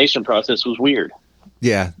this nomination process was weird.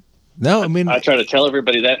 Yeah. No, I mean, I try to tell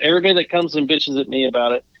everybody that. Everybody that comes and bitches at me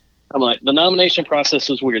about it, I'm like, the nomination process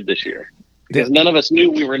was weird this year because none of us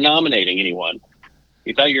knew we were nominating anyone.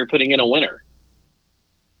 You thought you were putting in a winner.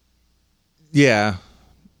 Yeah.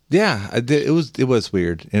 Yeah, it was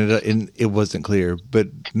weird, and it wasn't clear. But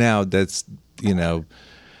now that's, you know,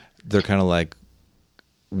 they're kind of like,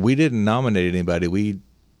 we didn't nominate anybody.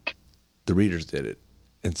 The readers did it,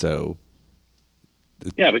 and so.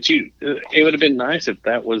 Yeah, but it would have been nice if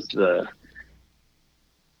that was the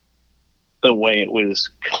way it was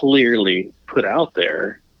clearly put out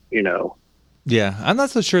there, you know. Yeah, I'm not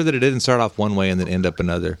so sure that it didn't start off one way and then end up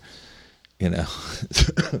another. You know,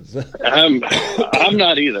 I'm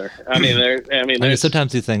not either. I mean,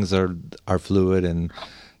 sometimes these things are fluid, and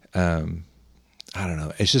I don't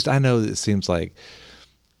know. It's just I know it seems like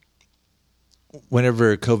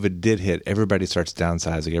whenever COVID did hit, everybody starts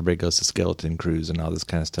downsizing. Everybody goes to skeleton crews and all this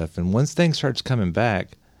kind of stuff. And once things starts coming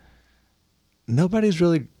back, nobody's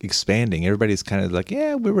really expanding. Everybody's kind of like,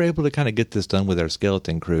 yeah, we were able to kind of get this done with our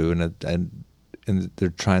skeleton crew, and they're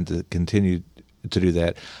trying to continue to do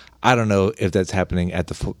that. I don't know if that's happening at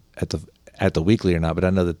the weekly or not, but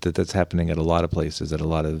I know that's happening at a lot of places. At a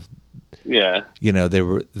lot of, yeah, you know, they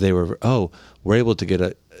were we're able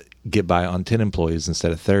to get by on 10 employees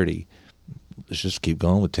instead of 30. Let's just keep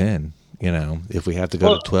going with 10. You know, if we have to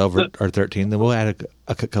go to 12 or 13, then we'll add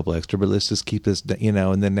a couple extra. But let's just keep this, you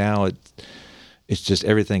know. And then now it's just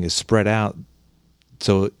everything is spread out.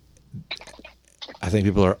 So I think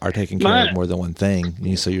people are taking care of more than one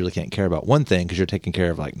thing. So you really can't care about one thing because you're taking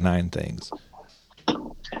care of like 9 things.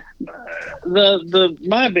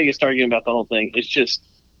 My biggest argument about the whole thing is just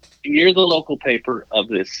you're the local paper of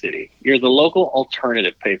this city. You're the local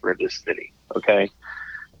alternative paper of this city. Okay.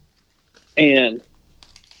 And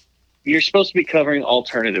you're supposed to be covering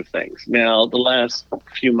alternative things. Now, the last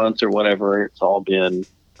few months or whatever, it's all been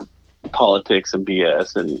politics and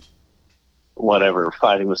BS and whatever,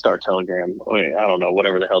 fighting the Star Telegram. I don't know,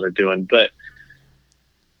 whatever the hell they're doing. But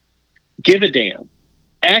give a damn.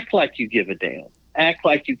 Act like you give a damn. Act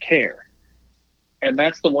like you care. And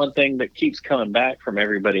that's the one thing that keeps coming back from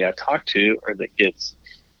everybody I talk to or that gets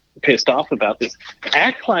pissed off about this.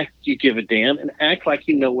 Act like you give a damn and act like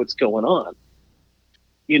you know what's going on.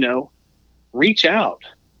 You know, reach out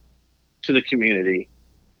to the community.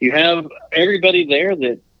 You have everybody there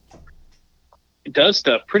that does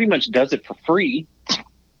stuff, pretty much does it for free.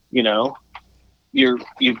 You know,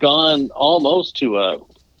 you've gone almost to a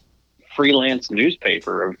freelance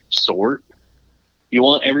newspaper of sort. You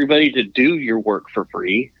want everybody to do your work for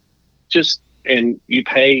free, and you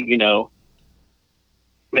pay, you know,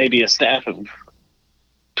 maybe a staff of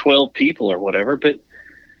 12 people or whatever, but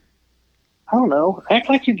I don't know. Act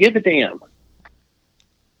like you give a damn.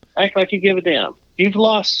 Act like you give a damn. You've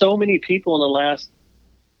lost so many people in the last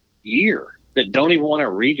year that don't even want to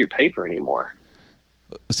read your paper anymore.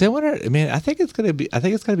 See, I think it's going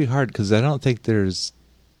to be hard because I don't think there's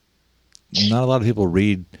not a lot of people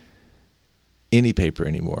read any paper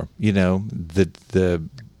anymore. You know,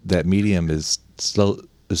 that medium is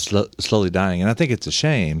slowly dying, and I think it's a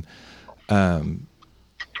shame.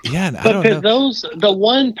 Yeah, I don't know. The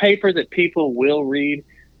one paper that people will read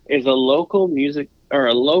is a local music or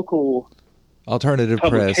a local alternative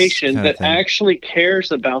publication press that actually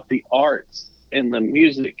cares about the arts and the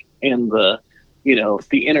music and the, you know,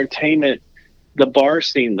 the entertainment, the bar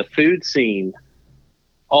scene, the food scene,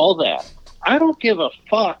 all that. I don't give a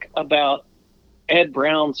fuck about Ed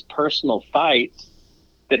Brown's personal fights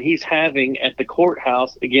that he's having at the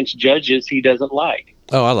courthouse against judges he doesn't like.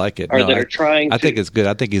 Oh, I like it. Or that are trying. I think it's good.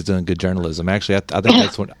 I think he's doing good journalism. Actually, I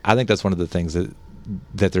think that's one of the things that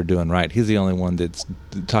they're doing right. He's the only one that's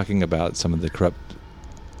talking about some of the corrupt.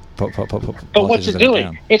 But what's it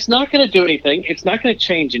doing? It's not going to do anything. It's not going to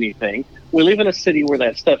change anything. We live in a city where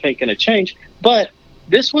that stuff ain't going to change. But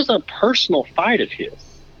this was a personal fight of his.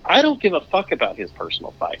 I don't give a fuck about his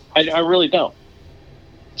personal fight. I really don't.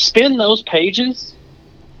 Spend those pages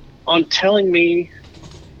on telling me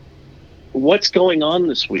what's going on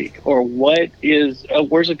this week, or what is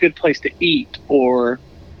where's a good place to eat, or,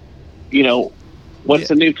 you know, what's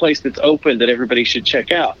a new place that's open that everybody should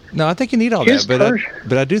check out. No, I think you need all that,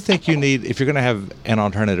 but I do think you need, if you're going to have an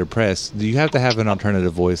alternative press, you have to have an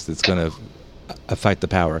alternative voice that's going to fight the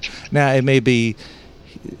power. Now, it may be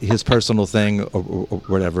his personal thing or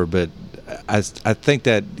whatever. But I think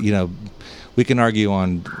that, we can argue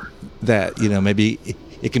on that, maybe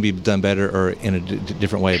it can be done better or in a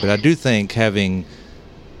different way. But I do think having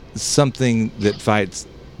something that fights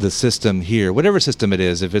the system here, whatever system it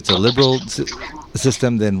is, if it's a liberal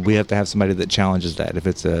system, then we have to have somebody that challenges that. If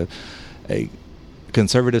it's a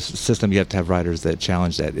conservative system, you have to have writers that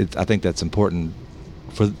challenge that. I think that's important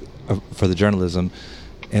for the journalism,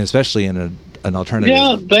 and especially in an alternative.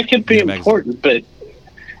 Yeah, that could be important, magazine.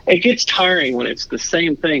 But it gets tiring when it's the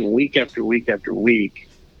same thing week after week after week.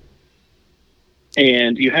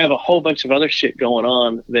 And you have a whole bunch of other shit going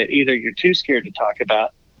on that either you're too scared to talk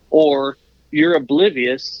about or you're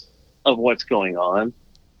oblivious of what's going on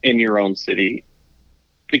in your own city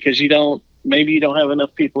because maybe you don't have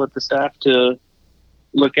enough people at the staff to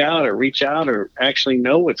look out or reach out or actually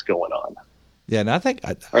know what's going on. Yeah, and I think...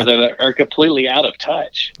 or that are completely out of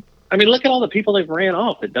touch. I mean, look at all the people they've ran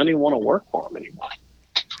off that don't even want to work for them anymore.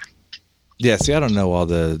 Yeah, see, I don't know all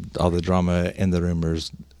the drama and the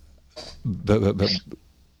rumors but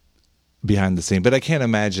behind the scene. But I can't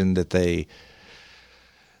imagine that they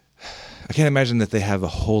have a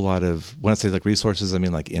whole lot of, when I say like resources, I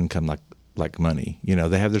mean like income, like money.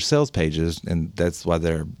 They have their sales pages, and that's why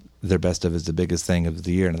their best of is the biggest thing of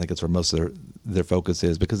the year, and I think that's where most of their focus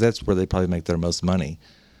is, because that's where they probably make their most money.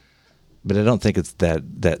 But I don't think it's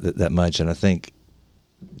that much, and I think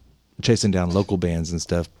chasing down local bands and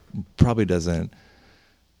stuff probably doesn't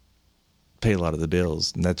pay a lot of the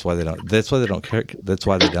bills, and that's why they don't care. That's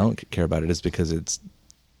why they don't care about it, is because it's.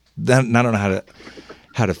 I don't know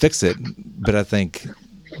how to fix it, but I think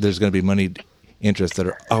there's going to be moneyed interests that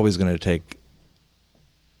are always going to take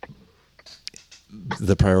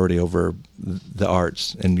the priority over the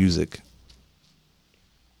arts and music.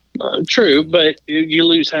 True, but you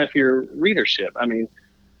lose half your readership. I mean,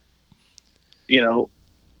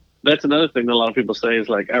 that's another thing that a lot of people say is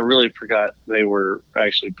like, I really forgot they were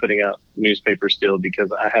actually putting out newspapers still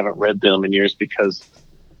because I haven't read them in years because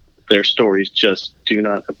their stories just do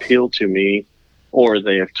not appeal to me, or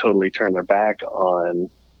they have totally turned their back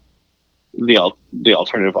on the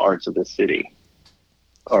alternative arts of the city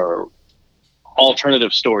or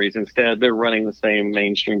alternative stories. Instead, they're running the same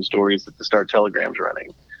mainstream stories that the Star Telegram's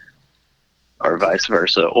running, or vice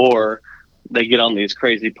versa. Or they get on these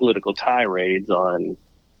crazy political tirades on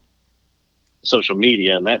social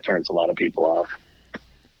media, and that turns a lot of people off.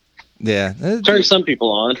 Yeah. Turns some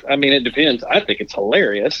people on. I mean, it depends. I think it's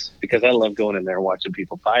hilarious because I love going in there and watching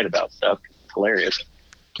people fight about stuff. It's hilarious.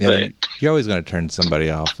 Yeah, but you're always going to turn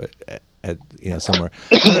somebody off at somewhere.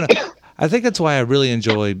 I think that's why I really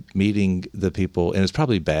enjoy meeting the people, and it's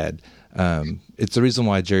probably bad. It's the reason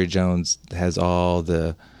why Jerry Jones has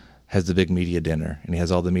the big media dinner, and he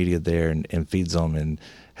has all the media there and feeds them and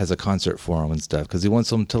has a concert for them and stuff because he wants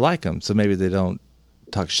them to like him, so maybe they don't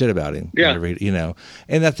talk shit about him. Yeah,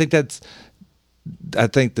 and I think that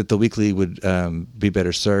the Weekly would be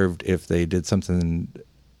better served if they did something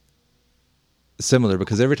similar,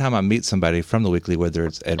 because every time I meet somebody from the Weekly, whether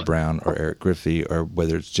it's Ed Brown or Eric Griffey or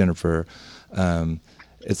whether it's Jennifer,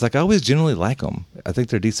 it's like I always generally like them. I think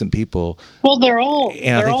they're decent people. Well, they're all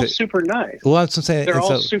super nice. Well, I'm saying they're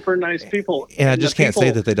all super nice people, and I just can't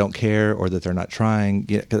say that they don't care or that they're not trying.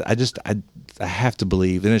 Because I have to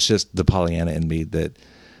believe, and it's just the Pollyanna in me that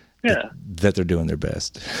they're doing their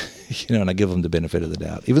best, and I give them the benefit of the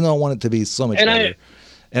doubt, even though I want it to be so much better,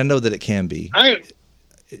 and I know that it can be.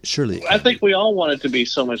 Surely, I think we all want it to be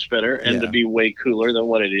so much better and to be way cooler than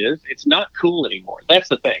what it is. It's not cool anymore. That's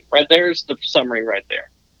the thing, right? There's the summary right there.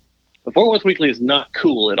 The Fort Worth Weekly is not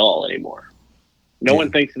cool at all anymore. No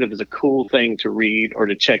one thinks that it is a cool thing to read or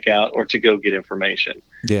to check out or to go get information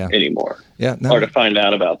anymore. Yeah, or to find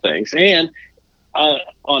out about things. And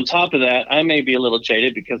on top of that, I may be a little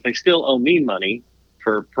jaded because they still owe me money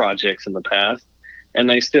for projects in the past, and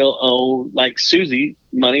they still owe, like Susie,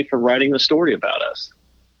 money for writing the story about us.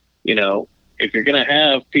 If you're going to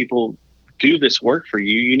have people do this work for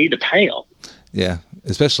you, you need to pay them. Yeah,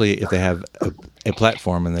 especially if they have a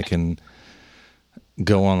platform and they can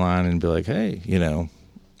go online and be like, hey, you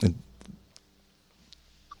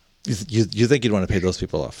think you'd want to pay those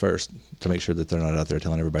people off first to make sure that they're not out there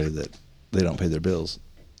telling everybody that they don't pay their bills.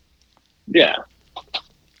 Yeah.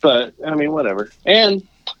 But, I mean, whatever. And,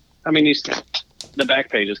 I mean, the back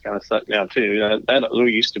pages kind of suck now too. That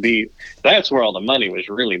used to be, that's where all the money was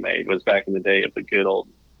really made, was back in the day of the good old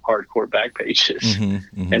hardcore back pages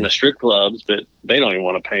and the strip clubs, but they don't even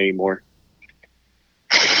want to pay anymore.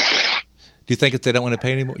 Do you think if they don't want to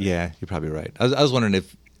pay anymore? Yeah, you're probably right. I was wondering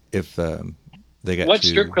if they got what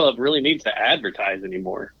strip club really needs to advertise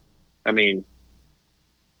anymore. I mean,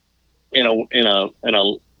 in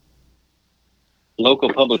a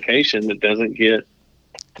local publication that doesn't get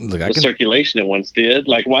the circulation it once did.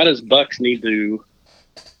 Like, why does Bucks need to?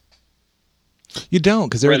 You don't,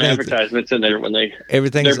 because run advertisements in there when they're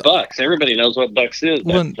Bucks. Everybody knows what Bucks is.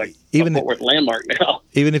 That's like even a Fort Worth landmark now.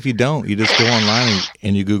 Even if you don't, you just go online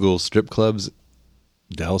and you Google strip clubs,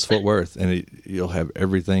 Dallas Fort Worth, and you'll have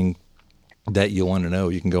everything that you want to know.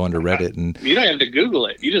 You can go under Reddit, and you don't have to Google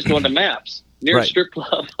it. You just go into maps. Near strip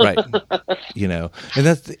club. Right. You know, and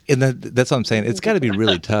that's what I'm saying. It's got to be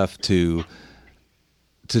really tough to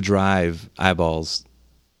drive eyeballs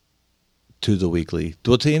to the Weekly,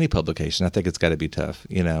 well, to any publication. I think it's got to be tough.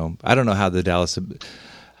 You know, I don't know how the Dallas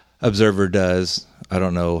Observer does. I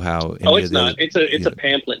don't know how. It's not. It's a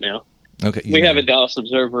pamphlet now. Okay. We have a Dallas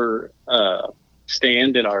Observer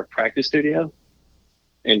stand in our practice studio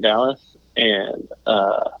in Dallas, and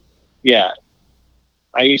I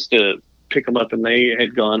used to pick them up, and they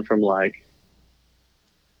had gone from like,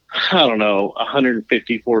 I don't know,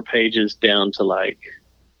 154 pages down to like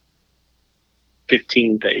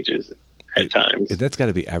 15 pages at times. That's got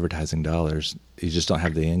to be advertising dollars. You just don't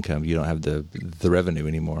have the income. You don't have the revenue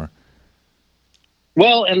anymore.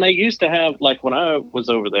 Well, and they used to have, like when I was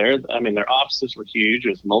over there, I mean, their offices were huge. It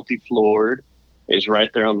was multi-floored. It was right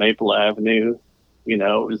there on Maple Avenue. You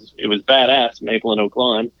know, it was badass, Maple and Oak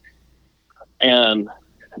Lawn. And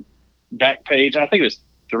Backpage, I think it was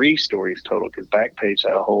 3 stories total, because Backpage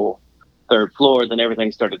had a whole 3rd floor. Then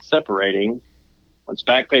everything started separating. Once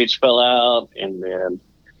Backpage fell out, and then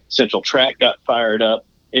Central Track got fired up,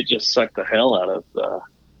 it just sucked the hell out of the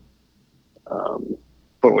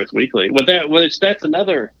Fort Worth Weekly. That's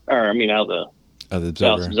another, or I mean, out of the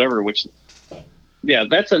Dallas Observer, which, yeah,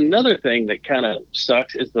 that's another thing that kind of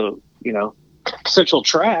sucks is the, you know, Central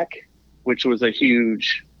Track, which was a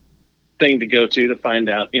huge thing to go to find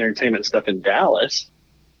out entertainment stuff in Dallas.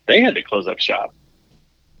 They had to close up shop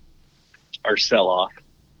or sell off.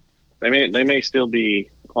 They may still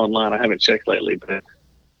be online. I haven't checked lately, but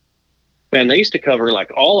man, they used to cover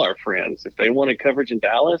like all our friends if they wanted coverage in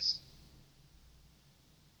Dallas,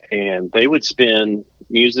 and they would spend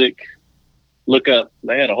music,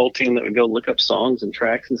 they had a whole team that would go look up songs and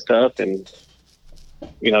tracks and stuff, and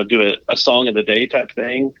you know, do a song of the day type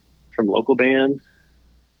thing from local bands.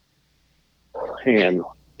 And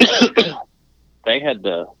they had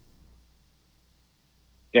to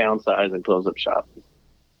downsize and close up shop.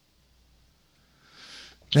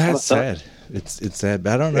 That's sad. It's sad,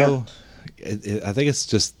 but I don't know. I think it's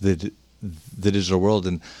just the digital world,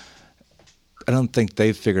 and I don't think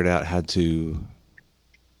they've figured out how to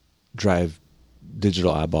drive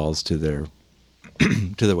digital eyeballs to their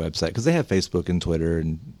website, because they have Facebook and Twitter,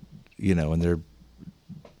 and you know, and they're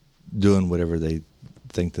doing whatever they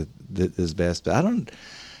think that is best. But I don't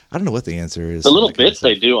know what the answer is. The little bits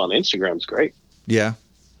they do on Instagram is great. Yeah,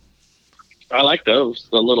 I like those.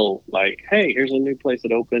 The little, like, hey, here's a new place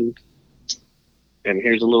that opened, and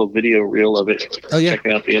here's a little video reel of it. Oh, yeah.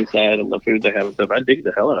 Checking out the inside and the food they have and stuff. I dig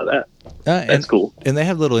the hell out of that. That's cool. And they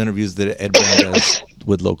have little interviews that Ed Brown does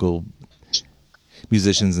with local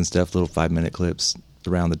musicians and stuff, little 5-minute clips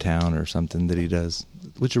around the town or something that he does,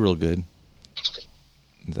 which are real good.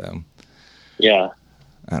 So, yeah.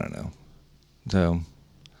 I don't know. So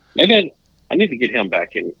maybe I need to get him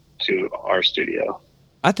back into our studio.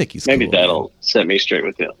 I think he's maybe cool, that'll set me straight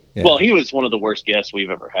with him. Yeah. Well, he was one of the worst guests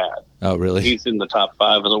we've ever had. Oh, really? He's in the top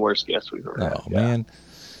 5 of the worst guests we've ever had. Oh, man.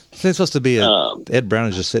 It's supposed to be Ed Brown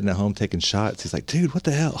is just sitting at home taking shots. He's like, dude, what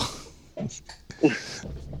the hell?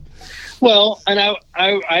 Well, and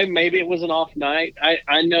I maybe it was an off night.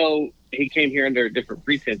 I know he came here under a different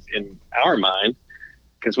pretense in our mind,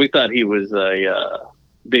 because we thought he was a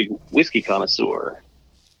big whiskey connoisseur,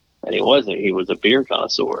 and he wasn't. He was a beer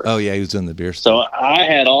connoisseur. Oh yeah, he was doing the beer stuff. So I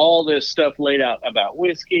had all this stuff laid out about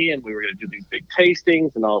whiskey, and we were going to do these big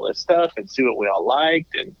tastings and all this stuff and see what we all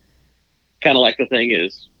liked. And kind of like the thing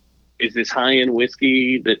is this high-end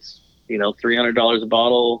whiskey that's, you know, $300 a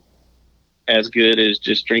bottle as good as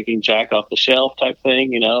just drinking Jack off the shelf type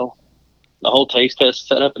thing, you know? The whole taste test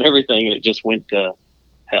set up and everything, and it just went to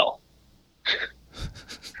hell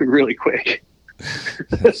really quick.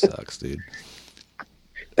 That sucks, dude.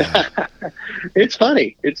 It's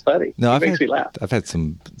funny. No, it makes me laugh. I've had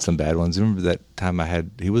some bad ones. Remember that time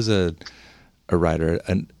he was a writer,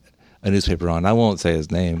 a newspaper on. I won't say his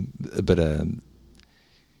name, but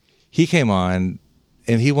he came on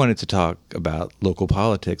and he wanted to talk about local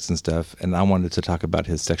politics and stuff, and I wanted to talk about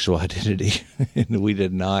his sexual identity, and we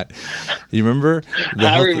did not. You remember?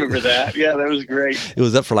 I remember that. Yeah, that was great. It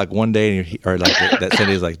was up for like one day, or like that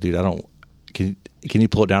Sunday. He's like, dude, can you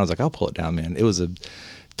pull it down? I was like, I'll pull it down, man. It was a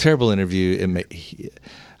terrible interview.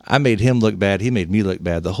 I made him look bad. He made me look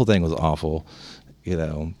bad. The whole thing was awful,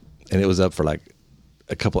 and it was up for like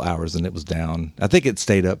a couple hours and it was down. I think it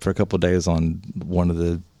stayed up for a couple of days on one of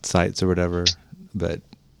the sites or whatever, but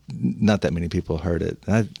not that many people heard it.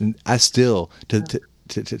 And I still, to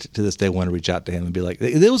this day, want to reach out to him and be like,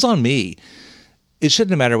 it was on me. It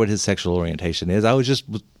shouldn't matter what his sexual orientation is. I was just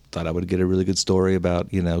thought I would get a really good story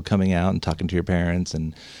about, coming out and talking to your parents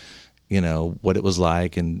and, what it was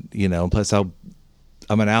like. And, plus I'm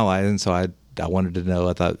an ally. And so I wanted to know,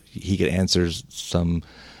 I thought he could answer some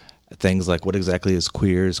things like what exactly is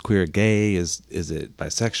queer? Is queer gay? Is it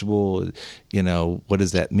bisexual? What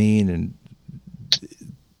does that mean? And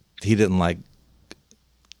he didn't like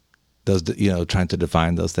those, trying to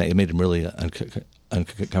define those things. It made him really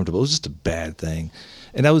uncomfortable. It was just a bad thing.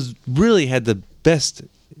 And I really had the best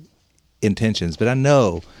intentions, but I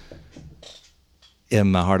know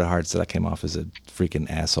in my heart of hearts that I came off as a freaking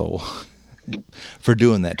asshole for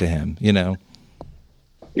doing that to him,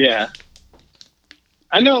 Yeah.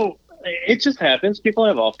 I know it just happens. People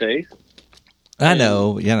have off days. I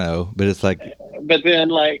know, but it's like. But then,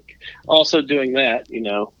 like, also doing that,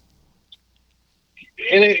 and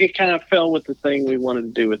it kind of fell with the thing we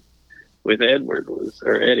wanted to do with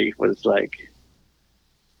Eddie was like,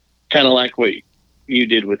 kind of like what you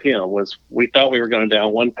did with him. Was we thought we were going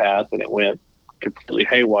down one path and it went completely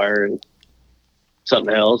haywire and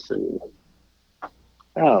something else, and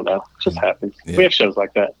I don't know. It just happens. Yeah. We have shows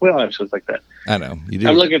like that. We all have shows like that. I know. You do.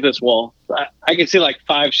 I'm looking at this wall. I can see like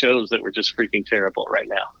 5 shows that were just freaking terrible right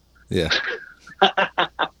now. Yeah.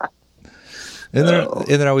 and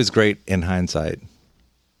they're always great in hindsight.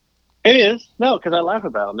 It is. No, because I laugh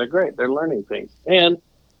about them. They're great. They're learning things. And,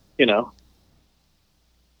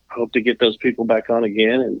 hope to get those people back on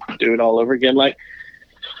again and do it all over again. Like,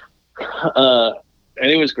 and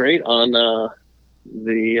it was great on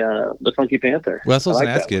the Funky Panther. Well, I was supposed to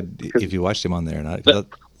ask you if you watched him on there or not. But,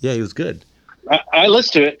 yeah, he was good. I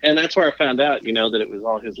listened to it, and that's where I found out, that it was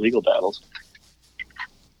all his legal battles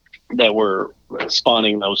that were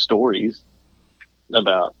spawning those stories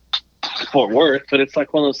about Fort Worth. But it's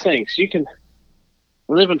like one of those things. You can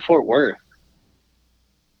live in Fort Worth.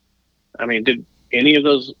 I mean, did any of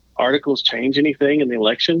those articles change anything in the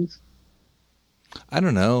elections? I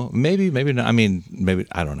don't know. Maybe not. I mean, maybe,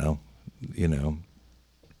 I don't know.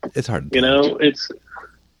 It's hard.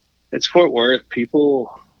 It's Fort Worth.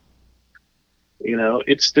 People,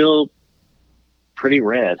 it's still pretty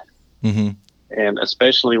red. Mm-hmm. And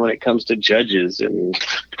especially when it comes to judges and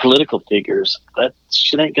political figures, that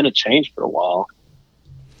shit ain't going to change for a while.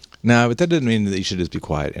 No, but that doesn't mean that you should just be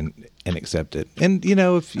quiet and accept it. And,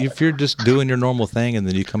 if you're just doing your normal thing and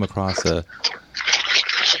then you come across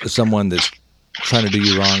someone that's trying to do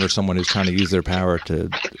you wrong or someone who's trying to use their power to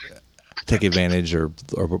take advantage or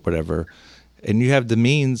whatever, and you have the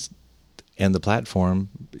means and the platform,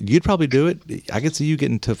 you'd probably do it. I could see you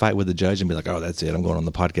getting to a fight with the judge and be like, oh, that's it. I'm going on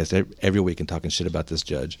the podcast every week and talking shit about this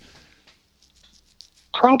judge.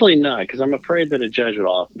 Probably not, because I'm afraid that a judge would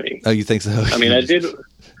off me. Oh, you think so? I mean,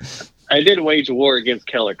 I did wage war against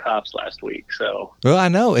Keller Cops last week, so. Well, I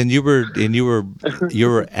know, and you were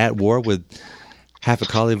at war with half of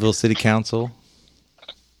Colleyville City Council.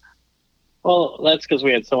 Well, that's because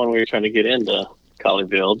we had someone we were trying to get into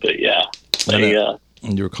Colleyville, but yeah,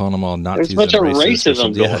 and you were calling them all Nazis. There's a bunch of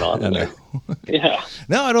racism going on in there. Yeah.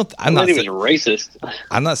 No, I don't. I'm not even racist.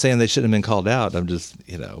 I'm not saying they shouldn't have been called out. I'm just,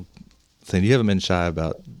 saying you haven't been shy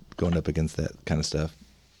about going up against that kind of stuff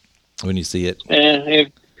when you see it.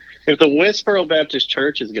 If the Westboro Baptist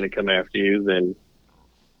Church is going to come after you, then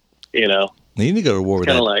you need to go to war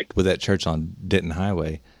with that church on Denton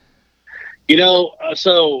Highway.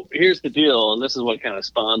 So here's the deal, and this is what kind of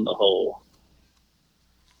spawned the whole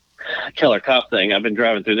Keller Cop thing. I've been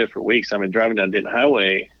driving through there for weeks. I've been driving down Denton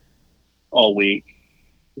Highway all week,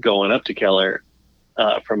 going up to Keller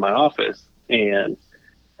from my office, and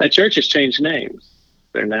that church has changed names.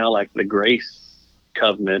 They're now like the Grace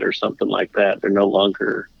Covenant or something like that. They're no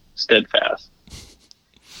longer Steadfast.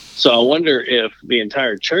 So I wonder if the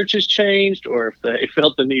entire church has changed, or if they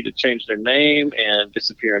felt the need to change their name and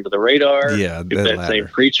disappear under the radar. Yeah, if that same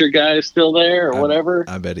preacher guy is still there or whatever.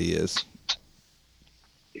 I bet he is.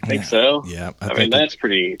 You think so? Yeah. I mean, that's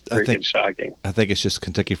pretty freaking shocking. I think it's just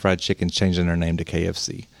Kentucky Fried Chicken changing their name to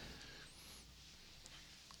KFC.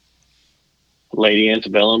 Lady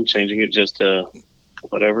Antebellum changing it just to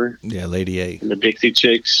whatever. Yeah, Lady A. And the Dixie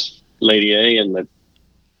Chicks, Lady A, and the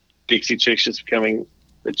Dixie Chicks just becoming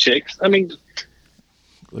the Chicks. I mean,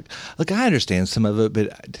 look, I understand some of it,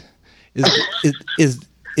 but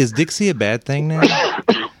is Dixie a bad thing now?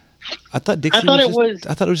 I thought it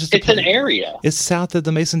was just. It's an area. It's south of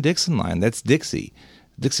the Mason-Dixon line. That's Dixie.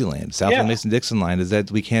 Dixieland, Southland Mason-Dixon line. Is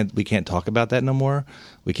that we can't talk about that no more?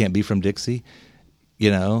 We can't be from Dixie,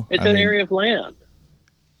 you know? It's an area of land.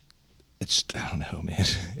 It's, I don't know, man.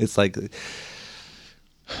 It's like,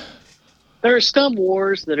 there are some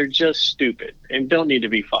wars that are just stupid and don't need to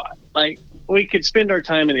be fought. Like, we could spend our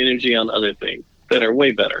time and energy on other things that are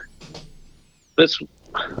way better. I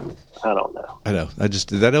don't know. I know.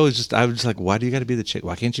 I was just like, why do you got to be the chick?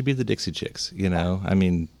 Why can't you be the Dixie Chicks? You know, I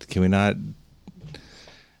mean, can we not?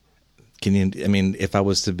 Can you? I mean, if I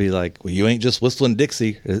was to be like, well, you ain't just whistling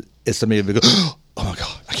Dixie, it's somebody would go, oh my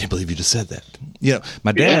God, I can't believe you just said that. You know,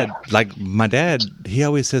 my dad, he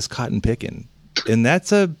always says cotton picking, and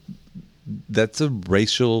that's a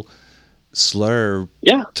racial slur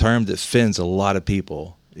term that offends a lot of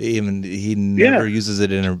people. Even he never uses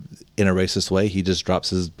it in a racist way. He just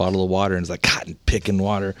drops his bottle of water and is like, cotton picking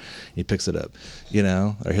water. He picks it up, you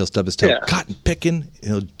know, or he'll stub his toe. Cotton picking.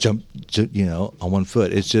 He'll jump, you know, on one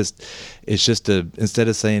foot. It's just instead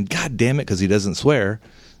of saying God damn it because he doesn't swear,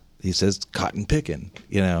 he says cotton picking,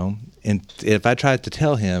 you know. And if I tried to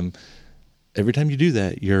tell him every time you do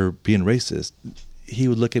that you're being racist, he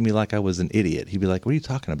would look at me like I was an idiot. He'd be like, what are you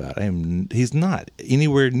talking about? He's not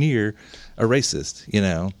anywhere near a racist, you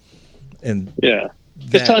know? And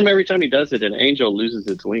just tell him every time he does it, an angel loses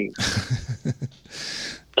its wings.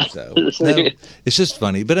 So, no, it's just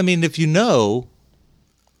funny. But I mean, if you know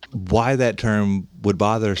why that term would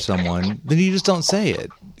bother someone, then you just don't say it,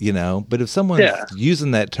 you know? But if someone's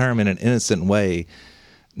using that term in an innocent way,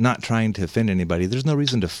 not trying to offend anybody, there's no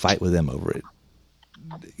reason to fight with them over it,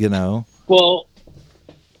 you know? Well,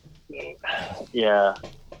 yeah.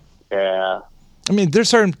 I mean,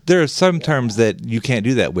 there are some terms that you can't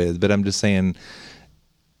do that with, but I'm just saying,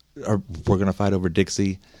 we're going to fight over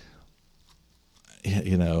Dixie,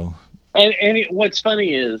 you know. And what's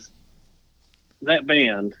funny is that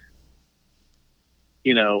band,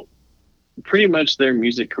 you know, pretty much their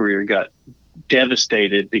music career got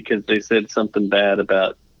devastated because they said something bad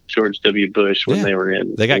about George W. Bush when they were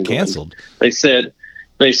in. They got England. canceled. They said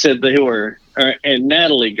they were, and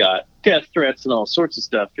Natalie got death threats and all sorts of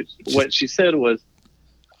stuff. But what she said was,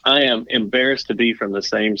 I am embarrassed to be from the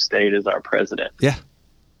same state as our president. Yeah.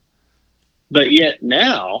 But yet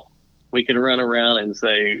now we can run around and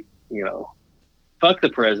say, you know, fuck the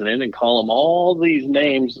president and call him all these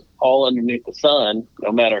names all underneath the sun,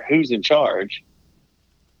 no matter who's in charge.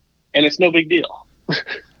 And it's no big deal.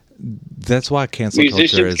 That's why cancel culture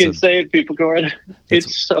is... Musicians can say it, people go around.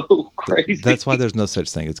 It's so crazy. That's why there's no such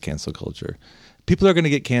thing as cancel culture. People are going to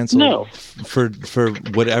get canceled for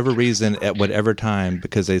whatever reason at whatever time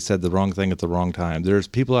because they said the wrong thing at the wrong time. There's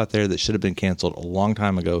people out there that should have been canceled a long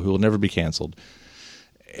time ago who will never be canceled.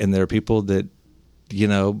 And there are people that, you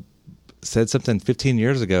know, said something 15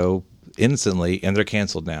 years ago innocently and they're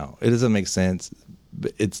canceled now. It doesn't make sense.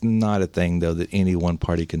 It's not a thing, though, that any one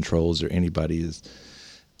party controls or anybody is.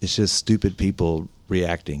 It's just stupid people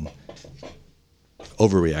reacting,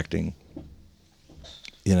 overreacting.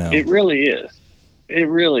 You know, it really is. It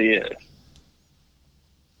really is.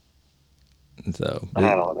 So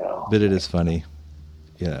I don't know, but it is funny,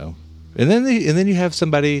 you know. And then you have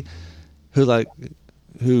somebody who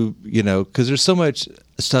you know, because there's so much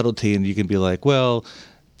subtlety, and you can be like, well,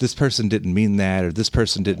 this person didn't mean that, or this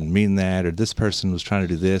person didn't mean that, or this person was trying to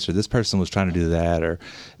do this, or this person was trying to do that, or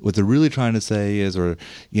what they're really trying to say is, or,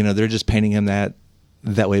 you know, they're just painting him that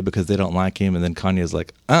way because they don't like him. And then Kanye's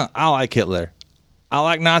like, I like Hitler. I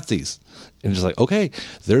like Nazis. And just like, okay,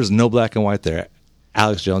 there's no black and white there.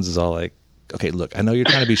 Alex Jones is all like, okay, look, I know you're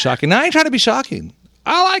trying to be shocking. No, I ain't trying to be shocking.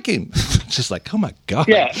 I like him. Just like, oh my God.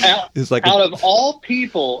 Yeah. It's like out of all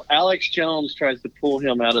people, Alex Jones tries to pull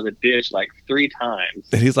him out of the ditch like 3 times.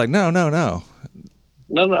 And he's like, no.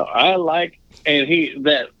 I like, and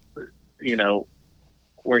you know,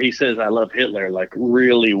 where he says, I love Hitler, like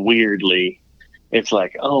really weirdly, it's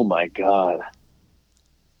like, oh my God.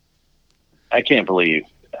 I can't believe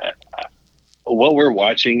what we're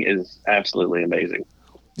watching is absolutely amazing.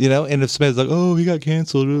 You know, and if somebody's like, oh, he got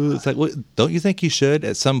canceled, it's like, well, don't you think he should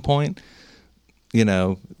at some point? You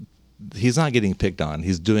know, he's not getting picked on.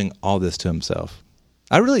 He's doing all this to himself.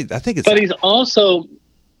 I think it's... But he's also...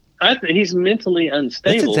 he's mentally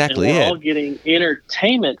unstable. That's exactly and we're it. all getting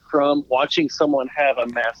entertainment from watching someone have a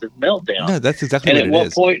massive meltdown. No, that's exactly and what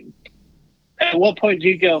it is. At what point do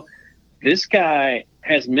you go, this guy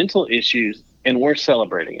has mental issues and we're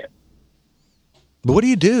celebrating it? But what do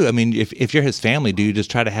you do? I mean, if you're his family, do you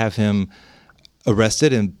just try to have him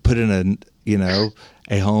arrested and put in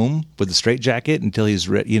a home with a straitjacket until he's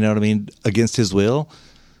you know what I mean, against his will?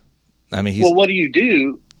 I mean, well, what do you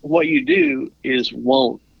do? What you do is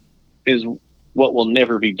what will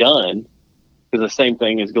never be done because the same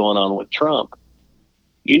thing is going on with Trump.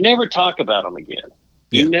 You never talk about him again.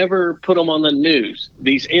 You never put them on the news.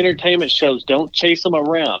 These entertainment shows don't chase them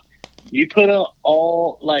around. You put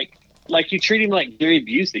all like you treat him like Gary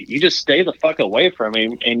Busey. You just stay the fuck away from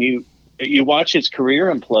him, and you watch his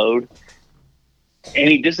career implode, and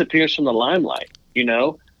he disappears from the limelight. You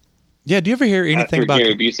know? Yeah. Do you ever hear anything about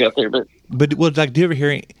Gary Busey out there? But like, do you ever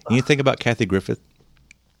hear anything about Kathy Griffith?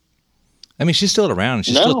 I mean, she's still around.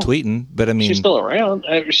 She's still tweeting, but I mean, she's still around.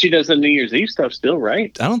 She does the New Year's Eve stuff still,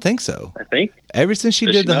 right? I don't think so. I think ever since she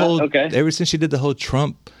did the whole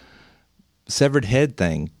Trump severed head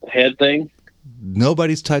thing,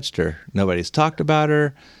 nobody's touched her. Nobody's talked about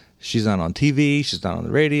her. She's not on TV. She's not on the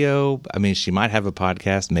radio. I mean, she might have a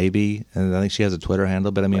podcast, maybe, and I think she has a Twitter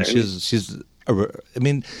handle. But I mean, I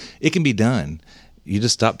mean, it can be done. You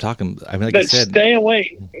just stop talking. I mean, like I said, stay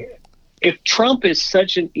away. If Trump is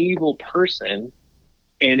such an evil person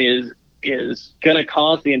and is going to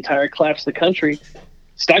cause the entire collapse of the country,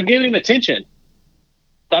 stop giving him attention.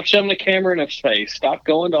 Stop shoving the camera in his face. Stop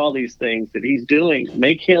going to all these things that he's doing.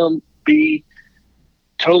 Make him be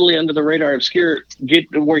totally under the radar, obscure. Get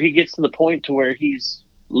where he gets to the point to where he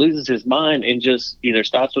loses his mind and just either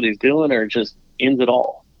stops what he's doing or just ends it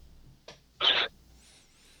all.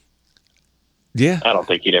 Yeah. I don't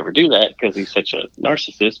think he'd ever do that because he's such a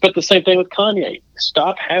narcissist. But the same thing with Kanye.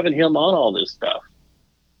 Stop having him on all this stuff.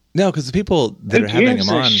 No, because the people that are having him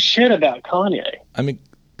on shit about Kanye. I mean,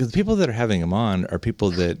 because the people that are having him on are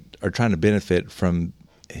people that are trying to benefit from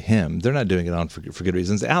him. They're not doing it on for good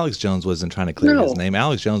reasons. Alex Jones wasn't trying to clear his name.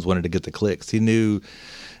 Alex Jones wanted to get the clicks. He knew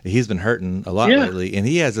he's been hurting a lot lately, and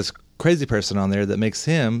he has this crazy person on there that makes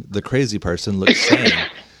him, the crazy person, look sane.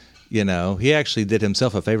 You know, he actually did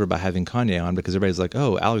himself a favor by having Kanye on because everybody's like,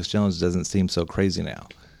 "Oh, Alex Jones doesn't seem so crazy now."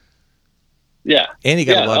 Yeah, and he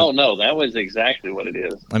got a lot. No, that was exactly what it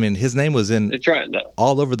is. I mean, his name was in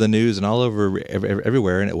all over the news and all over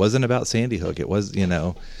everywhere, and it wasn't about Sandy Hook. It was, you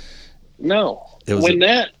know, no. When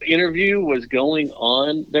that interview was going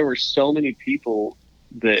on, there were so many people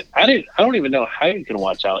that I don't even know how you can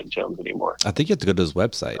watch Alex Jones anymore. I think you have to go to his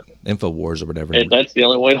website, InfoWars or whatever. And that's the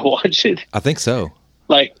only way to watch it. I think so.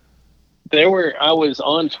 Like. I was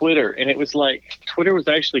on Twitter, and it was like Twitter was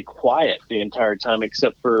actually quiet the entire time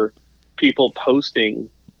except for people posting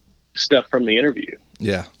stuff from the interview.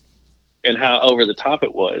 Yeah. And how over the top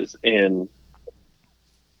it was. And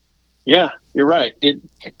yeah, you're right.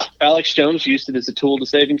 Alex Jones used it as a tool to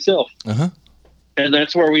save himself. Uh-huh. And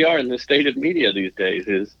that's where we are in the state of media these days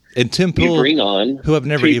is and Tim Pool, you bring on who I've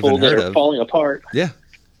never people even heard that are of. falling apart. Yeah.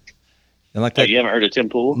 And like that. You haven't heard of Tim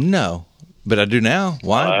Pool? No. But I do now.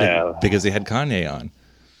 Why? Because he had Kanye on.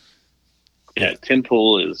 Yeah, Tim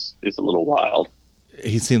Pool is a little wild.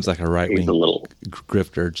 He seems like a right-wing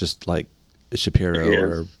grifter, just like Shapiro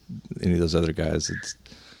or any of those other guys.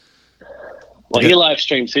 He live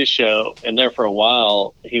streams his show, and there for a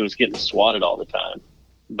while, he was getting swatted all the time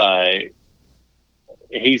by,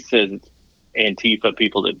 he says, Antifa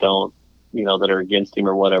people that don't, that are against him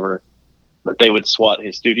or whatever. But they would SWAT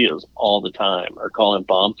his studios all the time or call in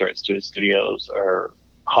bomb threats to his studios or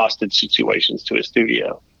hostage situations to his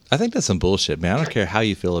studio. I think that's some bullshit, man. I don't care how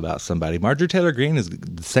you feel about somebody. Marjorie Taylor Greene is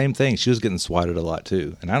the same thing. She was getting swatted a lot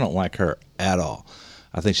too. And I don't like her at all.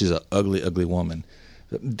 I think she's an ugly, ugly woman.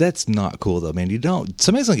 That's not cool though, man.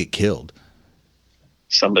 Somebody's going to get killed.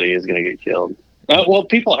 Somebody is going to get killed. Well,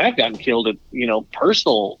 people have gotten killed at,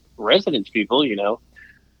 personal residence people,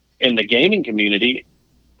 in the gaming community.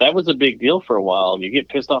 That was a big deal for a while. You get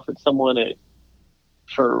pissed off at someone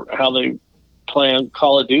for how they play on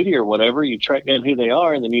Call of Duty or whatever. You track down who they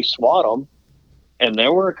are, and then you SWAT them. And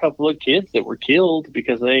there were a couple of kids that were killed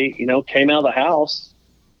because they, came out of the house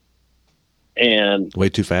and way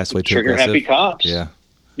too fast, way too trigger aggressive. Happy cops.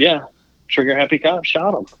 Yeah. Trigger happy cops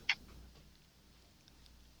shot them.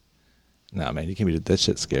 Nah, man, you can't be that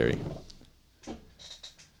shit's scary.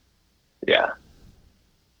 Yeah.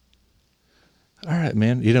 All right,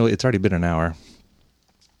 man. It's already been an hour.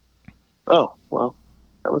 Oh, well,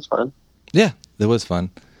 that was fun. Yeah, that was fun.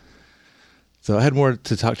 So I had more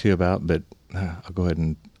to talk to you about, but I'll go ahead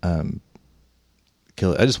and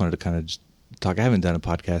kill it. I just wanted to kind of just talk. I haven't done a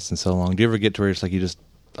podcast in so long. Do you ever get to where it's like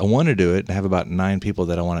I want to do it and have about 9 people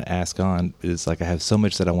that I want to ask on. It's like I have so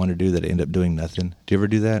much that I want to do that I end up doing nothing. Do you ever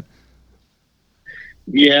do that?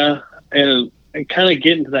 Yeah, and kind of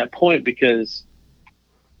getting to that point because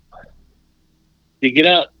you get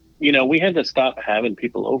out, we had to stop having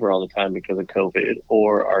people over all the time because of COVID,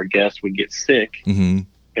 or our guests would get sick and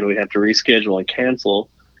we'd have to reschedule and cancel.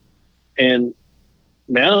 And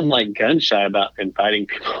now I'm like gun shy about inviting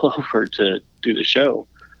people over to do the show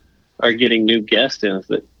or getting new guests in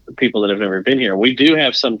people that have never been here. We do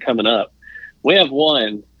have some coming up. We have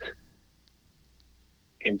one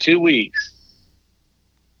in 2 weeks.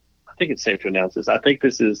 I think it's safe to announce this. I think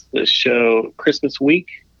this is the show Christmas week.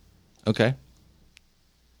 Okay.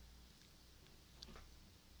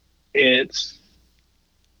 It's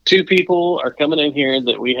 2 people are coming in here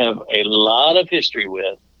that we have a lot of history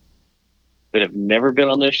with that have never been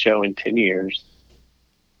on this show in 10 years.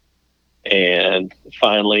 And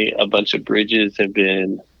finally, a bunch of bridges have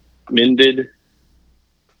been mended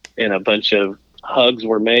and a bunch of hugs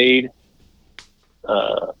were made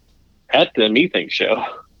at the Methane show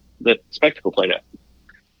that Spectacle played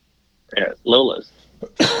at Lola's.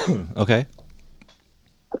 Okay.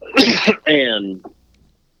 And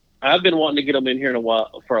I've been wanting to get them in here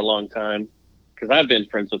for a long time because I've been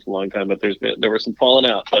friends with them a long time, but there was some falling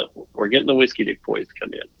out, but we're getting the Whiskey Dick Boys to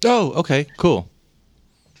come in. Oh, okay, cool.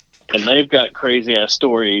 And they've got crazy ass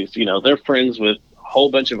stories. You know, they're friends with a whole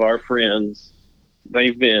bunch of our friends.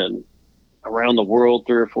 They've been around the world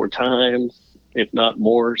 3 or 4 times, if not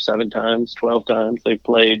more, 7 times, 12 times. They've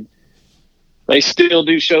played. They still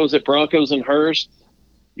do shows at Broncos and Hearst,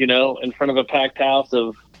 you know, in front of a packed house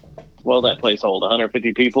of, well, that place holds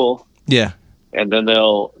 150 people. Yeah. And then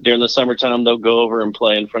during the summertime, they'll go over and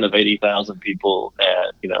play in front of 80,000 people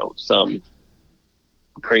at, you know, some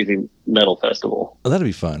crazy metal festival. Oh, that'd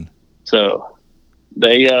be fun. So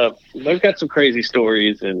they've got some crazy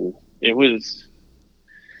stories, and it was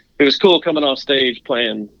cool coming off stage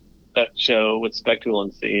playing that show with Spectacle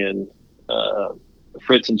and seeing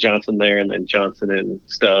Fritz and Johnson there, and then Johnson and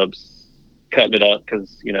Stubbs cutting it up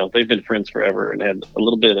because, you know, they've been friends forever and had a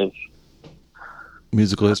little bit of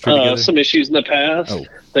musical history together. Some issues in the past. Oh.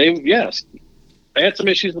 They had some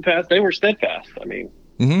issues in the past. They were steadfast. I mean,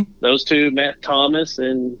 those 2, Matt Thomas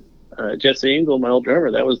and Jesse Engel, my old drummer,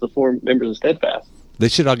 that was the 4 members of Steadfast. They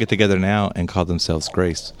should all get together now and call themselves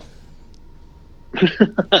Grace.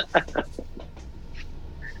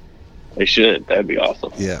 They should. That'd be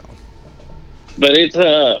awesome. Yeah. But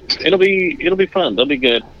it'll be fun. They'll be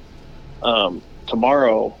good.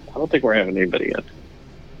 Tomorrow, I don't think we're having anybody in.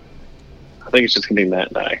 I think it's just gonna be Matt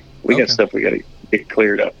and I. We got stuff we got to get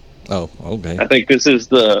cleared up. Oh, okay. I think this is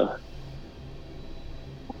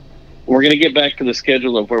we're going to get back to the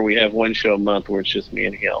schedule of where we have 1 show a month where it's just me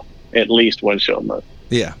and him. At least 1 show a month.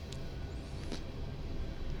 Yeah.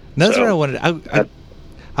 That's what I wanted. I'm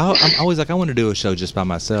always like, I want to do a show just by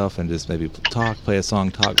myself and just maybe talk, play a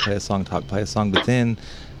song, play a song. But then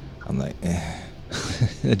I'm like,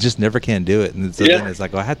 I just never can do it. And so then it's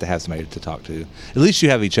like, well, I have to have somebody to talk to. At least you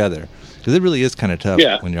have each other. Because it really is kind of tough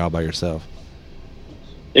when you're all by yourself.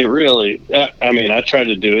 It really, I mean, I tried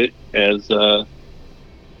to do it as,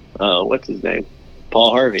 what's his name?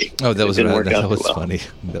 Paul Harvey. Oh, that was funny.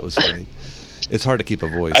 That was funny. It's hard to keep a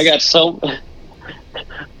voice. I got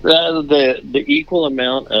the equal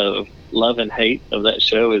amount of love and hate of that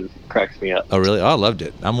show cracks me up. Oh, really? Oh, I loved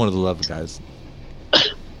it. I'm one of the love guys.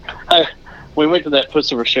 We went to that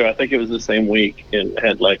Pussifer show. I think it was the same week, and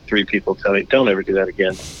had like 3 people tell me, "Don't ever do that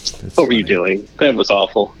again." What were you doing? That was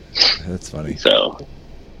awful. That's funny. So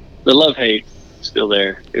the love hate still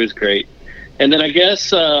there. It was great. And then I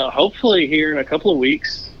guess hopefully here in a couple of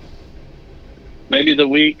weeks, maybe the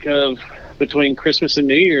week of between Christmas and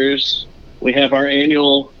New Year's, we have our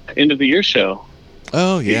annual end of the year show.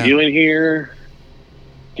 Oh yeah. Get you in here.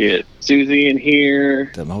 Get Susie in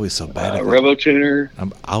here. I'm always so bad at RoboTuner.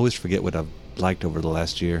 I always forget what I've liked over the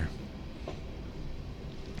last year.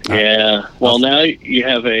 Yeah. Well, now you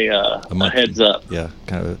have a heads up. Yeah,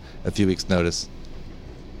 kind of a few weeks' notice.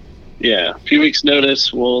 Yeah, a few weeks'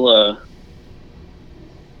 notice. We'll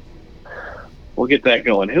get that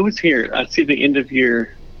going. Who was here? I see the end of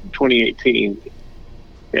year 2018.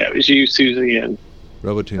 Yeah, it was you, Susie, and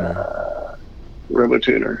RoboTuner.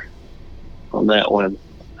 RoboTuner on that one.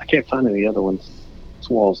 I can't find any other ones. This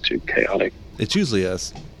wall's too chaotic. It's usually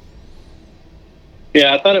us.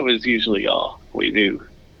 Yeah, I thought it was usually y'all. We do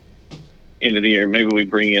end of the year. Maybe we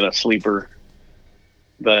bring in a sleeper.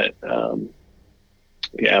 But,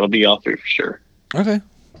 yeah, it'll be all through for sure. Okay.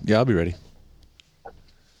 Yeah, I'll be ready.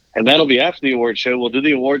 And that'll be after the award show. We'll do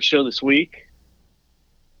the award show this week.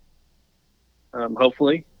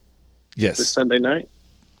 Hopefully. Yes. This Sunday night.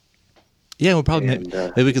 Yeah, we'll probably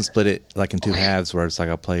maybe we can split it like in 2 halves where it's like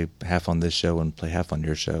I'll play half on this show and play half on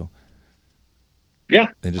your show. Yeah.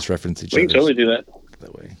 And just reference each other. We can totally do that.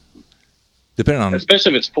 That way. Depending on...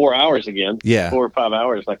 Especially if it's 4 hours again. Yeah. 4 or 5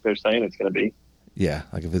 hours like they're saying it's going to be. Yeah,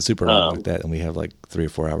 like if it's super long like that and we have like 3 or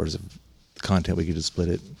 4 hours of content, we could just split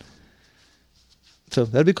it. So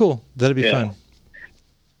that'd be cool. That'd be fun.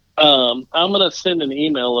 I'm going to send an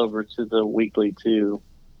email over to the weekly too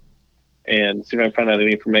and see if I can find out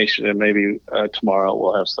any information. And maybe tomorrow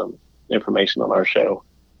we'll have some information on our show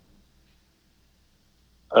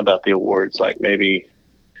about the awards. Like maybe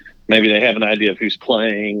they have an idea of who's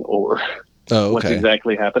playing or what's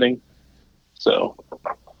exactly happening. So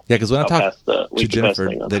yeah, because when I talked to Jennifer,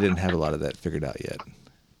 they didn't have a lot of that figured out yet.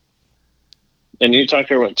 And you talked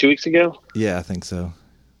to her, 2 weeks ago? Yeah, I think so.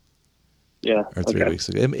 Yeah. Or 3 weeks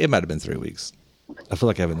ago. It might have been 3 weeks. I feel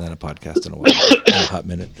like I haven't done a podcast in a while. In a hot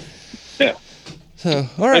minute. Yeah. So,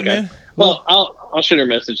 all right, man. Well, I'll shoot her a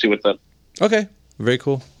message, see what's up. Okay. Very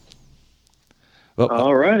cool. Well,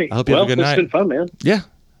 all righty. I hope you have a good night. It's been fun, man. Yeah.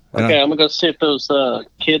 Okay, I'm going to go see if those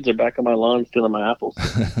kids are back on my lawn stealing my apples.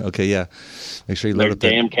 Okay, yeah. Make sure you load up that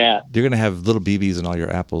damn cat. You're going to have little BBs in all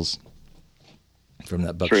your apples from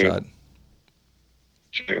that buckshot.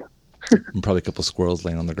 True. And probably a couple squirrels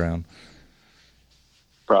laying on the ground.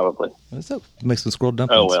 Probably. What's up? Make some squirrel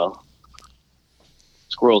dumplings. Oh, well.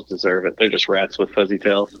 Squirrels deserve it. They're just rats with fuzzy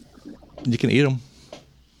tails. You can eat them.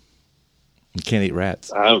 You can't eat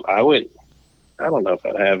rats. I would. I don't know if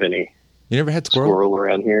I'd have any. You never had squirrel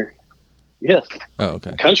around here? Yes. Oh,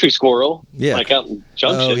 okay. Country squirrel. Yeah. Like out in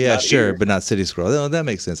Junction. Oh, yeah, sure. Here. But not city squirrel. Oh, that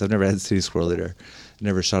makes sense. I've never had city squirrel either.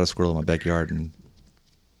 Never shot a squirrel in my backyard and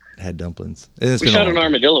had dumplings. We shot an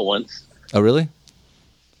armadillo once. Oh, really?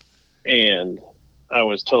 And I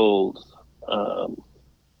was told by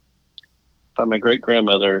my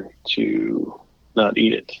great-grandmother to not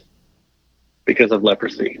eat it because of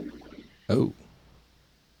leprosy. Oh.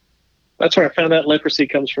 That's where I found out leprosy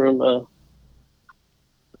comes from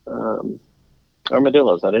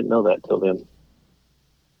armadillos. I didn't know that till then.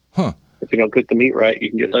 Huh. If you don't cook the meat right, you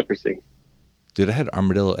can get leprosy. Dude, I had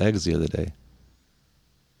armadillo eggs the other day.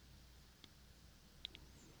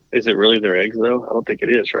 Is it really their eggs, though? I don't think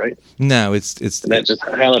it is, right? No, it's Isn't that just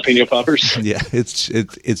jalapeno poppers? Yeah,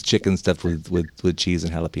 it's chicken stuffed with cheese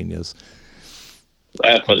and jalapenos.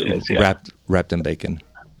 That's what it is, yeah. Wrapped in bacon.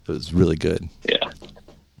 It was really good. Yeah.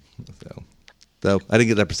 So I didn't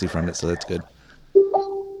get leprosy from it, so that's good.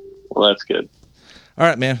 Well, that's good. All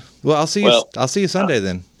right, man. Well, I'll see you Sunday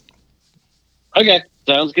then. Okay,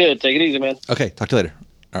 sounds good. Take it easy, man. Okay, talk to you later.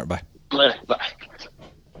 All right, bye. Later, bye.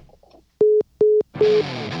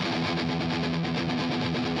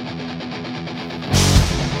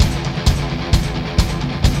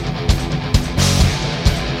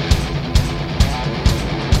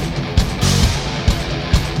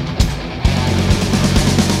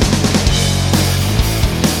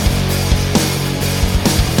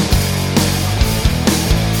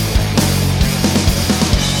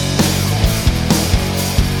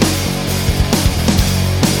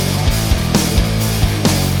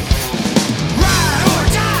 Ride or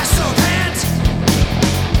die,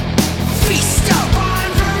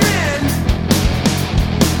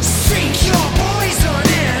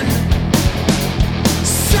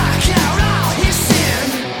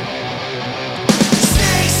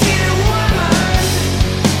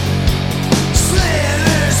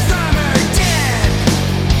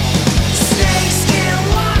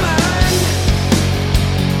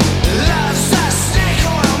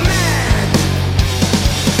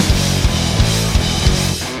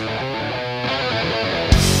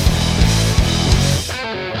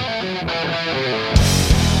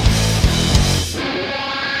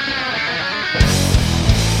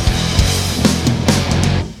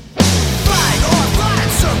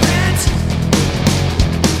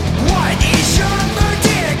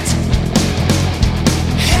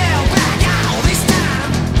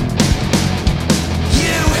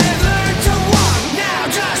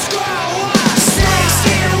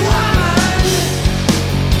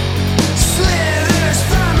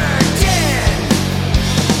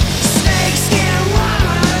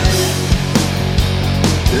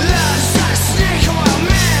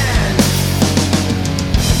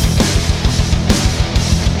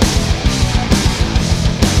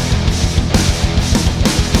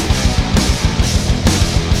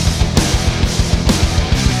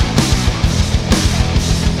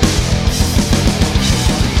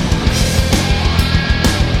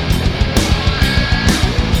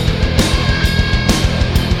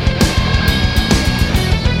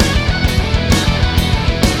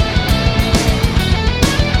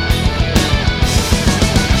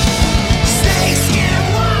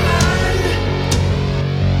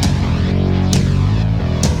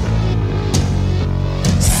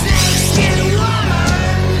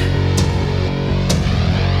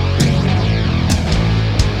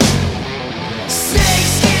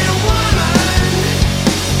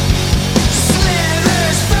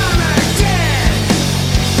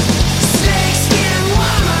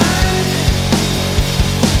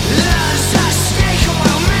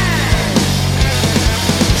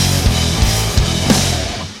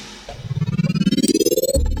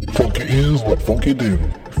 Funky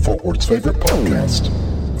Doom, Fort Worth's favorite podcast,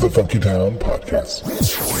 the Funky Town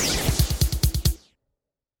Podcast.